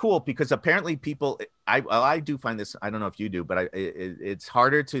 which is cool because apparently people, I do find this, I don't know if you do, but it's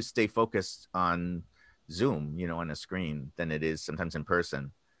harder to stay focused on Zoom, you know, on a screen than it is sometimes in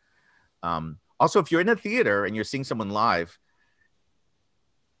person. Also, if you're in a theater and you're seeing someone live,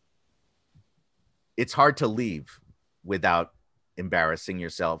 it's hard to leave without embarrassing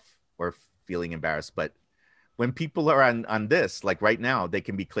yourself or feeling embarrassed. But when people are on this, like right now, they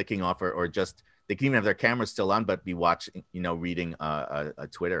can be clicking off or just, they can even have their cameras still on, but be watching, you know, reading a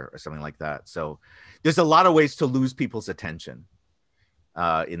Twitter or something like that. So there's a lot of ways to lose people's attention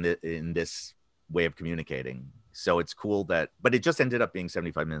in this way of communicating. So it's cool that, but it just ended up being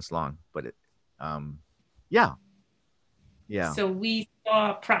 75 minutes long, but it, yeah. Yeah. So we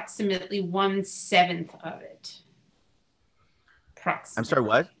saw approximately 1/7 of it. I'm sorry,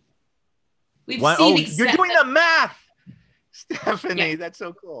 what? We've seen exactly. You're doing the math, Stephanie. Yeah. That's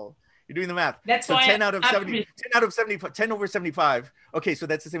so cool. You're doing the math. That's so why 10 out of 70, 10 out of 75, 10 over 75. Okay, so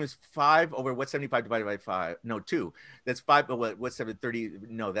that's the same as 5 over what's 75 divided by 5? No, 2. That's 5. What's 30?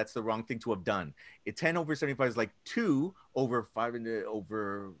 No, that's the wrong thing to have done. 10 over 75 is like 2 over 5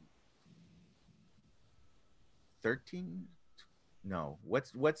 over 13. No,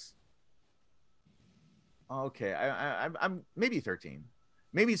 what's okay? I'm maybe 13.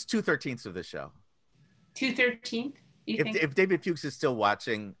 Maybe it's 2/13 of the show. 2/13. If David Fuchs is still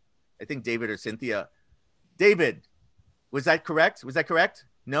watching, I think David or Cynthia. David, was that correct? Was that correct?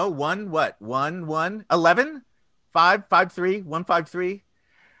 No, 1 what? 1 11 5 5 3 1 5 3.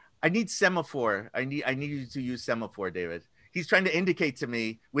 I need semaphore. I need you to use semaphore, David. He's trying to indicate to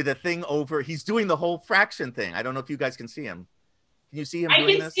me with a thing over. He's doing the whole fraction thing. I don't know if you guys can see him. Can you see him doing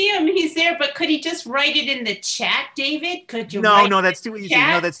this? I can see him. He's there, but could he just write it in the chat, David? Could you? No, that's too easy.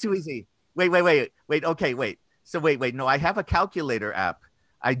 No, that's too easy. Wait. Okay, wait. So wait. No, I have a calculator app.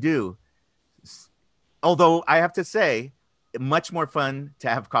 I do. Although I have to say, much more fun to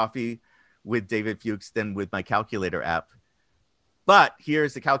have coffee with David Fuchs than with my calculator app. But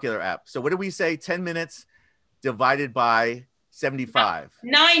here's the calculator app. So what do we say? 10 minutes divided by 75.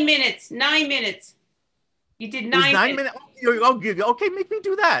 9 minutes. 9 minutes. You did 9 minutes. Okay, make me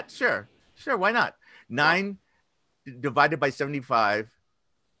do that. Sure. Why not? 9 divided by 75.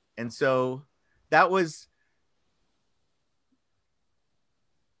 And so that was.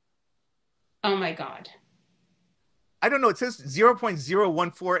 Oh my God. I don't know. It says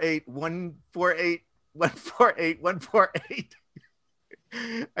 0.0148148.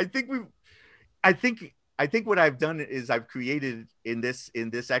 I think what I've done is I've created in this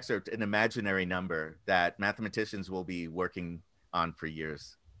excerpt an imaginary number that mathematicians will be working on for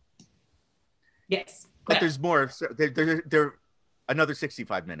years. Yes. But there's more. There another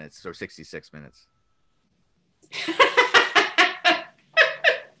 65 minutes or 66 minutes.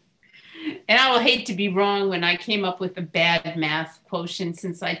 And I will hate to be wrong when I came up with a bad math quotient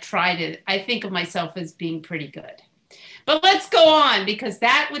since I tried it. I think of myself as being pretty good. But let's go on because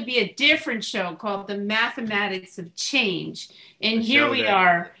that would be a different show called The Mathematics of Change. And here we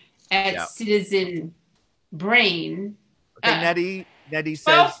are at Citizen Brain. Okay, Nettie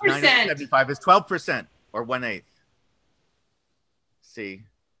says 975 is 12% or 1/8. See,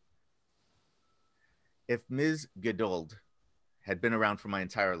 if Ms. Geduld had been around for my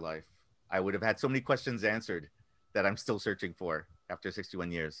entire life, I would have had so many questions answered that I'm still searching for after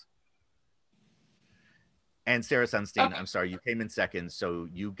 61 years. And Sarah Sunstein, okay. I'm sorry, you came in second, so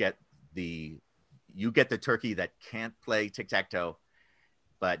you get the turkey that can't play tic-tac-toe,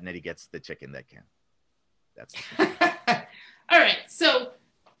 but Nettie gets the chicken that can. That's all right. So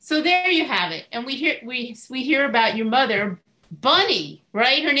there you have it. And we hear about your mother, Bunny,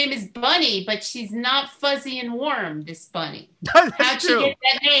 right? Her name is Bunny, but she's not fuzzy and warm, this Bunny. How'd she get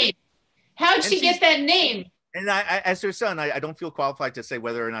that name? How'd she get that name? And I, as her son, I don't feel qualified to say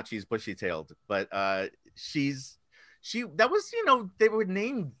whether or not she's bushy-tailed, but that was, you know, they would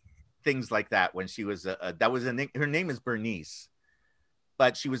name things like that when she was her name is Bernice,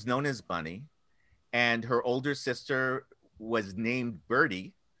 but she was known as Bunny, and her older sister was named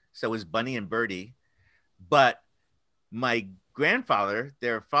Birdie, so it was Bunny and Birdie. But my grandfather,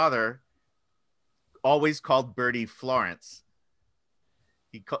 their father, always called Birdie Florence.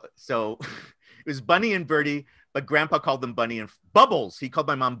 So it was Bunny and Birdie, but Grandpa called them Bunny and Bubbles. He called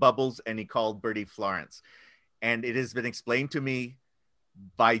my mom Bubbles, and he called Birdie Florence. And it has been explained to me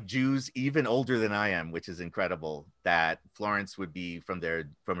by Jews even older than I am, which is incredible, that Florence would be from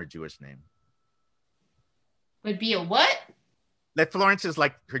her Jewish name. Would be a what? That Florence is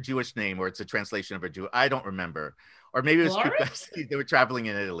like her Jewish name, or it's a translation of her Jew. I don't remember. Or maybe it was because they were traveling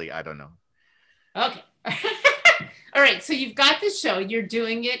in Italy. I don't know. Okay. All right. So you've got the show. You're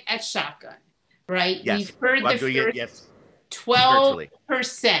doing it at Shotgun, right? Yes. We've heard well, the doing first it, yes.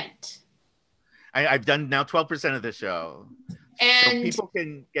 12%. I've done now 12% of the show. And so people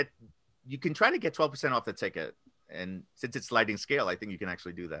can get, you can try to get 12% off the ticket. And since it's sliding scale, I think you can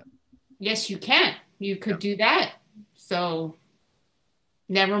actually do that. Yes, you can. You could do that. So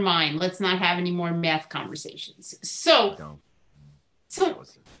never mind. Let's not have any more math conversations. So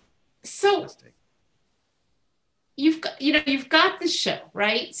you've got the show,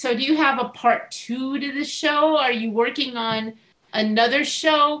 right? So do you have a part 2 to the show? Are you working on another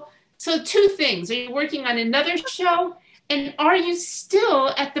show? So 2 things. Are you working on another show? And are you still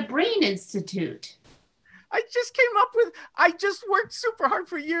at the Brain Institute? I just worked super hard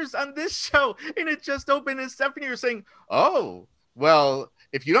for years on this show, and it just opened, and Stephanie was saying, oh, well,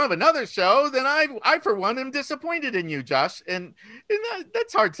 if you don't have another show, then I for one am disappointed in you, Josh. And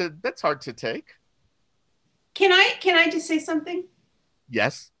that's hard to take. Can I just say something?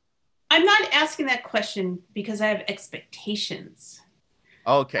 Yes. I'm not asking that question because I have expectations.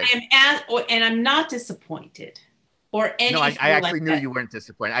 Okay. And I'm not disappointed. Or anything. No, I actually knew you weren't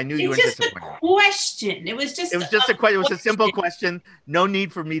disappointed. I knew you weren't disappointed. It's just a question. It was just a question. It was a simple question. No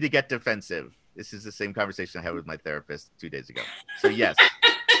need for me to get defensive. This is the same conversation I had with my therapist 2 days ago. So yes.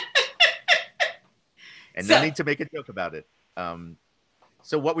 And no need to make a joke about it.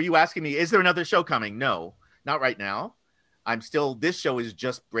 So what were you asking me? Is there another show coming? No, not right now. This show is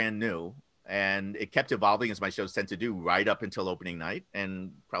just brand new, and it kept evolving as my shows tend to do right up until opening night,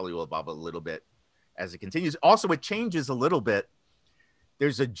 and probably will evolve a little bit as it continues. Also, it changes a little bit.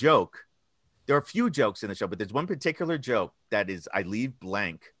 There's a joke. There are a few jokes in the show, but there's one particular joke that is I leave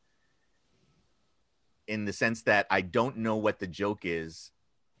blank in the sense that I don't know what the joke is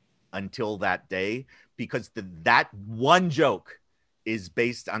until that day, because that one joke is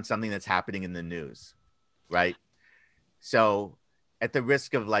based on something that's happening in the news, right? So at the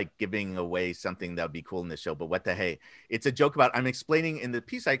risk of like giving away something that would be cool in the show, but what the hey, it's a joke about, I'm explaining in the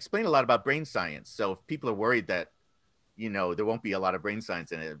piece, I explain a lot about brain science. So if people are worried that, there won't be a lot of brain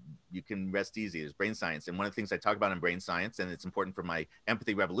science in it, you can rest easy. There's brain science. And one of the things I talk about in brain science, and it's important for my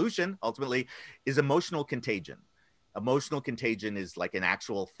empathy revolution, ultimately, is emotional contagion. Emotional contagion is like an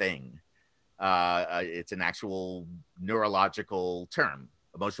actual thing. It's an actual neurological term,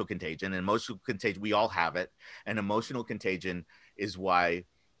 emotional contagion. And emotional contagion, we all have it. And emotional contagion is why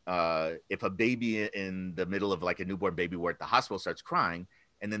if a baby in the middle of like a newborn baby ward at the hospital starts crying,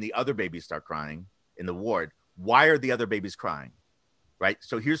 and then the other babies start crying in the ward, why are the other babies crying, right?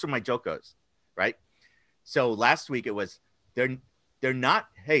 So here's where my joke goes, right? So last week it was, they're not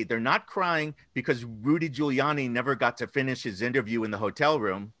crying because Rudy Giuliani never got to finish his interview in the hotel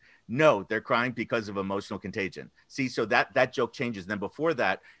room. No, they're crying because of emotional contagion. See, so that joke changes. And then before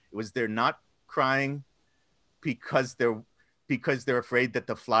that, it was they're not crying because they're afraid that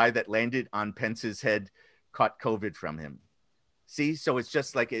the fly that landed on Pence's head caught COVID from him. See, so it's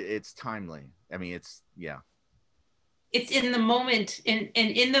just like it's timely. I mean, it's in the moment, and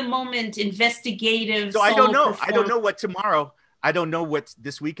in the moment, investigative. So I don't know. I don't know what tomorrow. I don't know what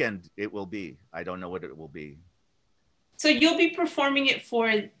this weekend it will be. I don't know what it will be. So you'll be performing it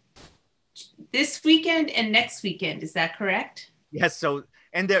for this weekend and next weekend. Is that correct? Yes. So,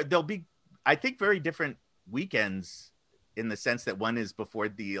 and there'll be, I think, very different weekends in the sense that one is before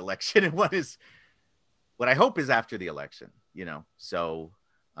the election and one is what I hope is after the election, So,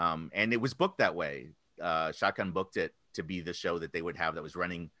 and it was booked that way. Shotgun booked it to be the show that they would have that was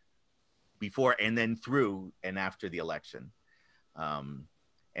running before and then through and after the election.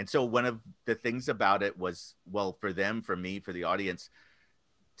 And so one of the things about it was, well, for them, for me, for the audience,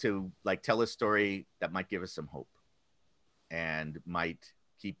 to like tell a story that might give us some hope and might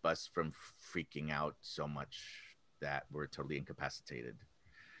keep us from freaking out so much that we're totally incapacitated.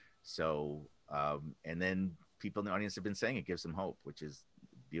 So, and then people in the audience have been saying it gives them hope, which is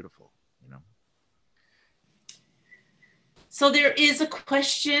beautiful, So there is a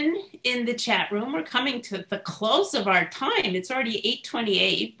question in the chat room. We're coming to the close of our time. It's already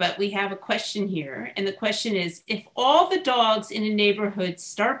 8:28, but we have a question here. And the question is, if all the dogs in a neighborhood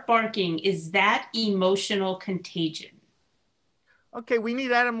start barking, is that emotional contagion? Okay, we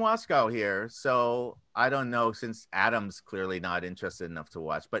need Adam Waskow here. So I don't know, since Adam's clearly not interested enough to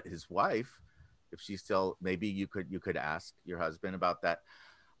watch, but his wife, if she's still, maybe you could ask your husband about that.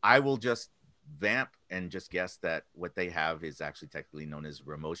 I will just vamp and just guess that what they have is actually technically known as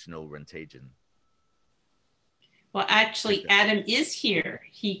emotional contagion. Well, actually, Adam is here.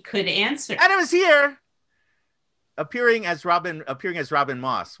 He could answer. Adam is here, appearing as Robin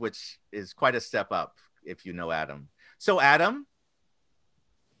Moss, which is quite a step up if you know Adam. So Adam,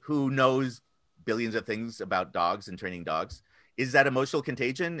 who knows billions of things about dogs and training dogs, is that emotional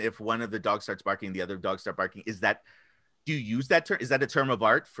contagion? If one of the dogs starts barking, the other dogs start barking. Do you use that term? Is that a term of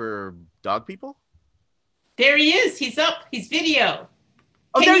art for dog people? There he is. He's up. He's video.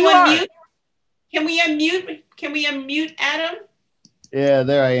 Oh, there you unmute? Are. Can we unmute? Can we unmute Adam? Yeah,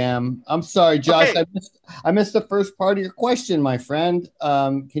 there I am. I'm sorry, Josh. Okay. I missed the first part of your question, my friend.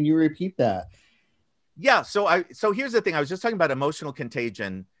 Can you repeat that? Yeah. So here's the thing. I was just talking about emotional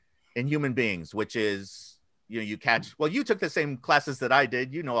contagion in human beings, which is, you catch. Well, you took the same classes that I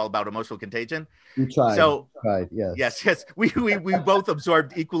did. You know all about emotional contagion. You tried. So yes. Yes. We both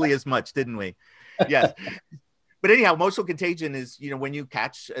absorbed equally as much, didn't we? Yes. But anyhow, emotional contagion is, when you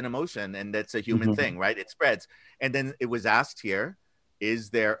catch an emotion, and that's a human thing, right? It spreads. And then it was asked here,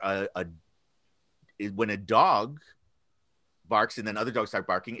 is there when a dog barks and then other dogs start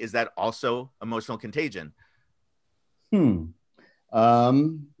barking, is that also emotional contagion?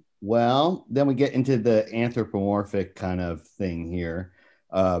 Well, then we get into the anthropomorphic kind of thing here.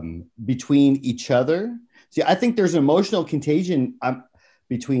 Between each other. See, I think there's emotional contagion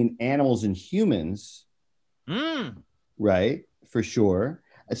between animals and humans. Right, for sure.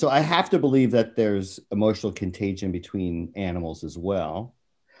 So I have to believe that there's emotional contagion between animals as well.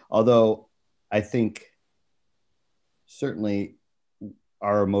 Although I think certainly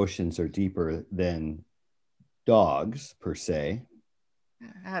our emotions are deeper than dogs per se.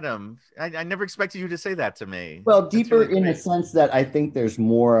 Adam, I never expected you to say that to me. Well, deeper really in the sense that I think there's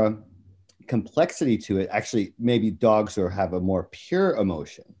more complexity to it. Actually, maybe dogs have a more pure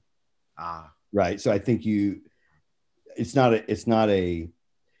emotion. Right. So I think it's not a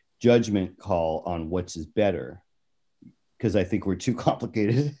judgment call on which is better, because I think we're too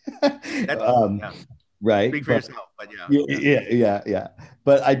complicated. Right. Speak for yourself, but yeah.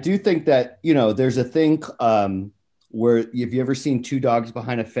 But I do think that, there's a thing where, have you ever seen two dogs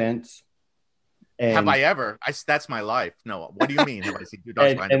behind a fence? And, have I ever? That's my life. No. What do you mean? Have I seen two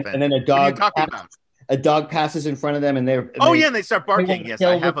dogs behind a fence? And then what are you talking about? A dog passes in front of them, and and they start barking. Yes,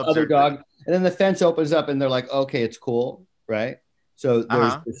 I have observed dog. And then the fence opens up, and they're like, "Okay, it's cool, right?" So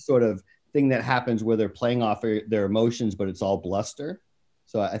there's this sort of thing that happens where they're playing off their emotions, but it's all bluster.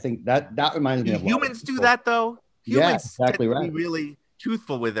 So I think that reminds me of humans do that though. Humans exactly right. Be really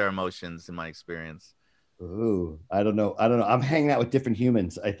truthful with their emotions, in my experience. Ooh, I don't know. I'm hanging out with different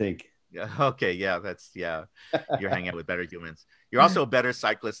humans, I think. Yeah. Okay. Yeah. You're hanging out with better humans. You're also a better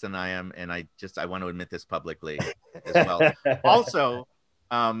cyclist than I am. And I want to admit this publicly as well. Also,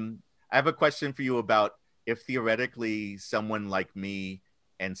 I have a question for you about if theoretically someone like me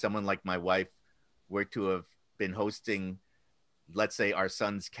and someone like my wife were to have been hosting, let's say, our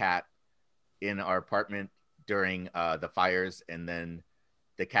son's cat in our apartment during the fires, and then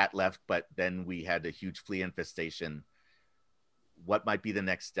the cat left, but then we had a huge flea infestation. What might be the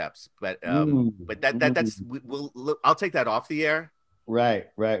next steps? But that's I'll take that off the air. Right.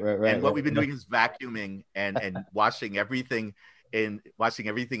 And what we've been doing is vacuuming and washing everything in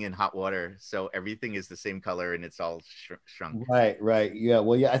hot water, so everything is the same color and it's all shrunk. Right. Yeah.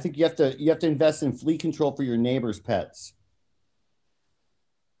 Well, yeah. I think you have to invest in flea control for your neighbor's pets.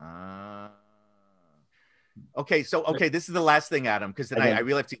 Okay. This is the last thing, Adam, because then I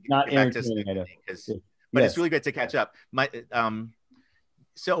really have to get back to this. But it's really great to catch up.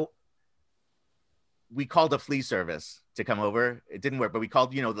 So we called a flea service to come over. It didn't work, but we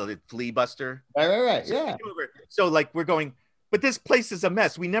called, the flea buster. Right. So we're going, but this place is a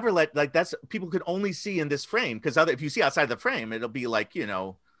mess. We never that's people could only see in this frame, because if you see outside the frame, it'll be like,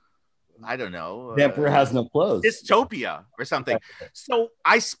 I don't know. The emperor has no clothes. Dystopia or something. So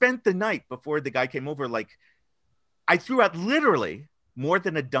I spent the night before the guy came over. I threw out literally more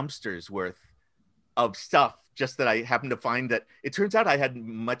than a dumpster's worth of stuff, just that I happened to find that it turns out I had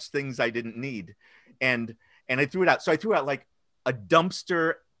much things I didn't need. And I threw it out. So I threw out like a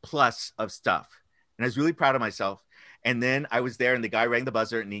dumpster plus of stuff. And I was really proud of myself. And then I was there and the guy rang the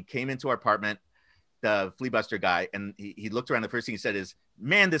buzzer and he came into our apartment, the flea buster guy. And he looked around. The first thing he said is,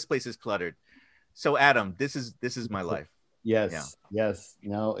 "Man, this place is cluttered." So Adam, this is my life. Yes.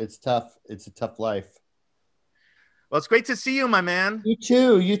 No, it's tough. It's a tough life. Well, it's great to see you, my man. You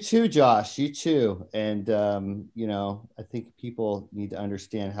too, Josh. You too. And, I think people need to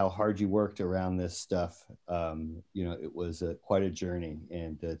understand how hard you worked around this stuff. It was quite a journey,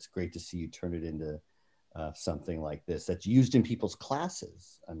 and it's great to see you turn it into something like this that's used in people's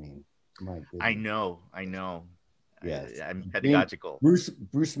classes. I mean, My goodness. I know. Yes. I'm pedagogical.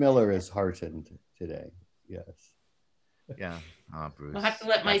 Bruce Miller is heartened today. Yes. Yeah. Oh, Bruce. I'll have to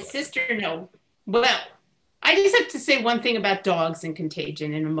let my sister know. Well, I just have to say one thing about dogs and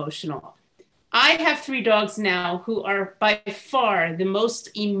contagion and emotional. I have 3 dogs now who are by far the most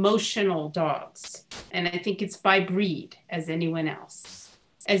emotional dogs. And I think it's by breed as anyone else.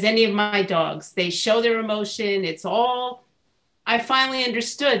 As any of my dogs, they show their emotion. It's all, I finally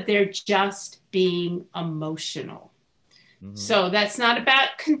understood they're just being emotional. Mm-hmm. So that's not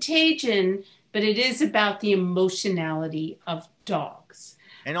about contagion, but it is about the emotionality of dogs.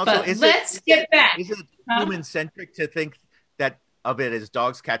 And also, let's get back. Is it human-centric to think that of it as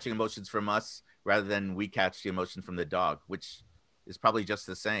dogs catching emotions from us rather than we catch the emotion from the dog, which is probably just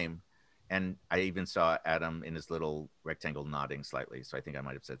the same. And I even saw Adam in his little rectangle nodding slightly. So I think I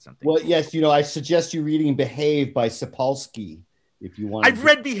might have said something. Well, yes, I suggest you reading Behave by Sapolsky if you want. I've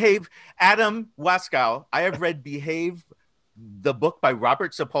read Behave, Adam Waskow. I have read Behave, the book by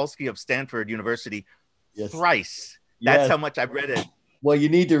Robert Sapolsky of Stanford University, thrice. That's how much I've read it. Well, you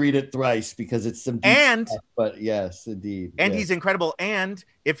need to read it thrice because it's some deep stuff, but yes, indeed. And he's incredible. And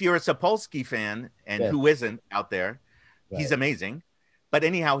if you're a Sapolsky fan, and who isn't out there, he's amazing. But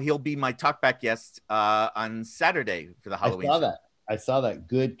anyhow, he'll be my talkback guest on Saturday for the Halloween show. I saw that.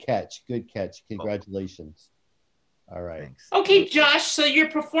 Good catch. Congratulations. All right. Thanks. Okay, Josh, so you're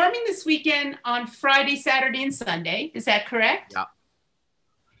performing this weekend on Friday, Saturday, and Sunday. Is that correct? Yeah.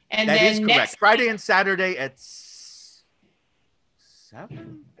 And that then is correct. Friday and Saturday at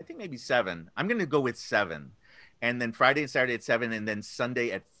 7? I think maybe 7. I'm going to go with 7. And then Friday and Saturday at 7, and then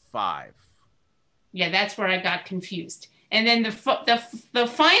Sunday at 5. Yeah, that's where I got confused. And then the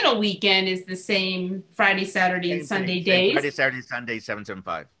final weekend is the same Friday, Saturday, and Sunday days. Friday, Saturday, Sunday,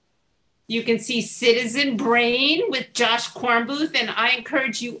 775. You can see Citizen Brain with Josh Kornbluth, and I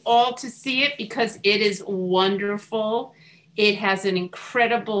encourage you all to see it because it is wonderful. It has an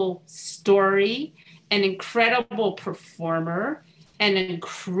incredible story, an incredible performer, an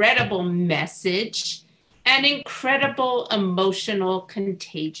incredible message, an incredible emotional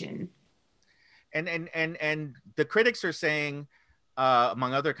contagion. And the critics are saying,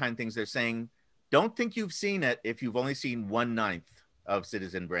 among other kind of things, they're saying, don't think you've seen it if you've only seen 1/9 of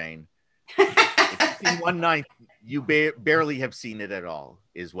Citizen Brain. If you've seen 1/9, you barely have seen it at all,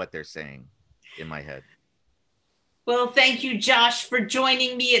 is what they're saying in my head. Well, thank you, Josh, for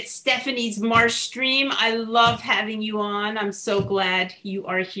joining me at Stephanie's MarshStream. I love having you on. I'm so glad you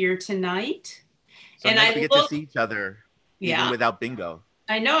are here tonight. So and nice we get to see each other, even without bingo.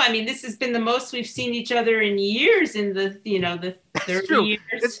 I know. I mean, this has been the most we've seen each other in years, in the 30 years.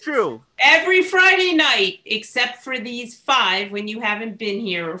 It's true. Every Friday night, except for these 5 when you haven't been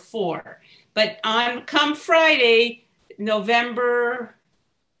here, or 4. But come Friday, November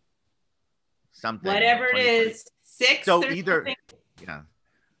something, whatever it is, 6th. So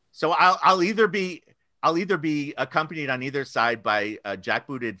So I'll either be accompanied on either side by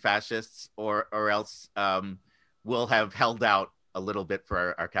jackbooted fascists, or else we'll have held out a little bit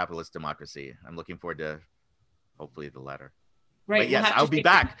for our capitalist democracy. I'm looking forward to hopefully the latter. Right. But yes, I'll be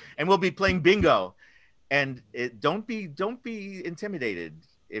back, and we'll be playing bingo. And don't be intimidated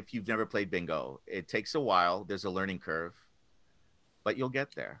if you've never played bingo. It takes a while. There's a learning curve, but you'll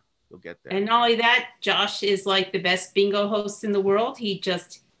get there. You'll get there. And not only that, Josh is like the best bingo host in the world. He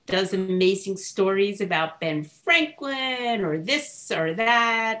just does amazing stories about Ben Franklin or this or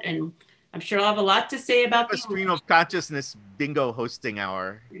that, and I'm sure I'll have a lot to say about a stream of consciousness bingo hosting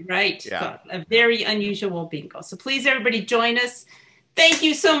hour. Right. Yeah. So a very unusual bingo. So please, everybody, join us. Thank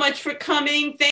you so much for coming.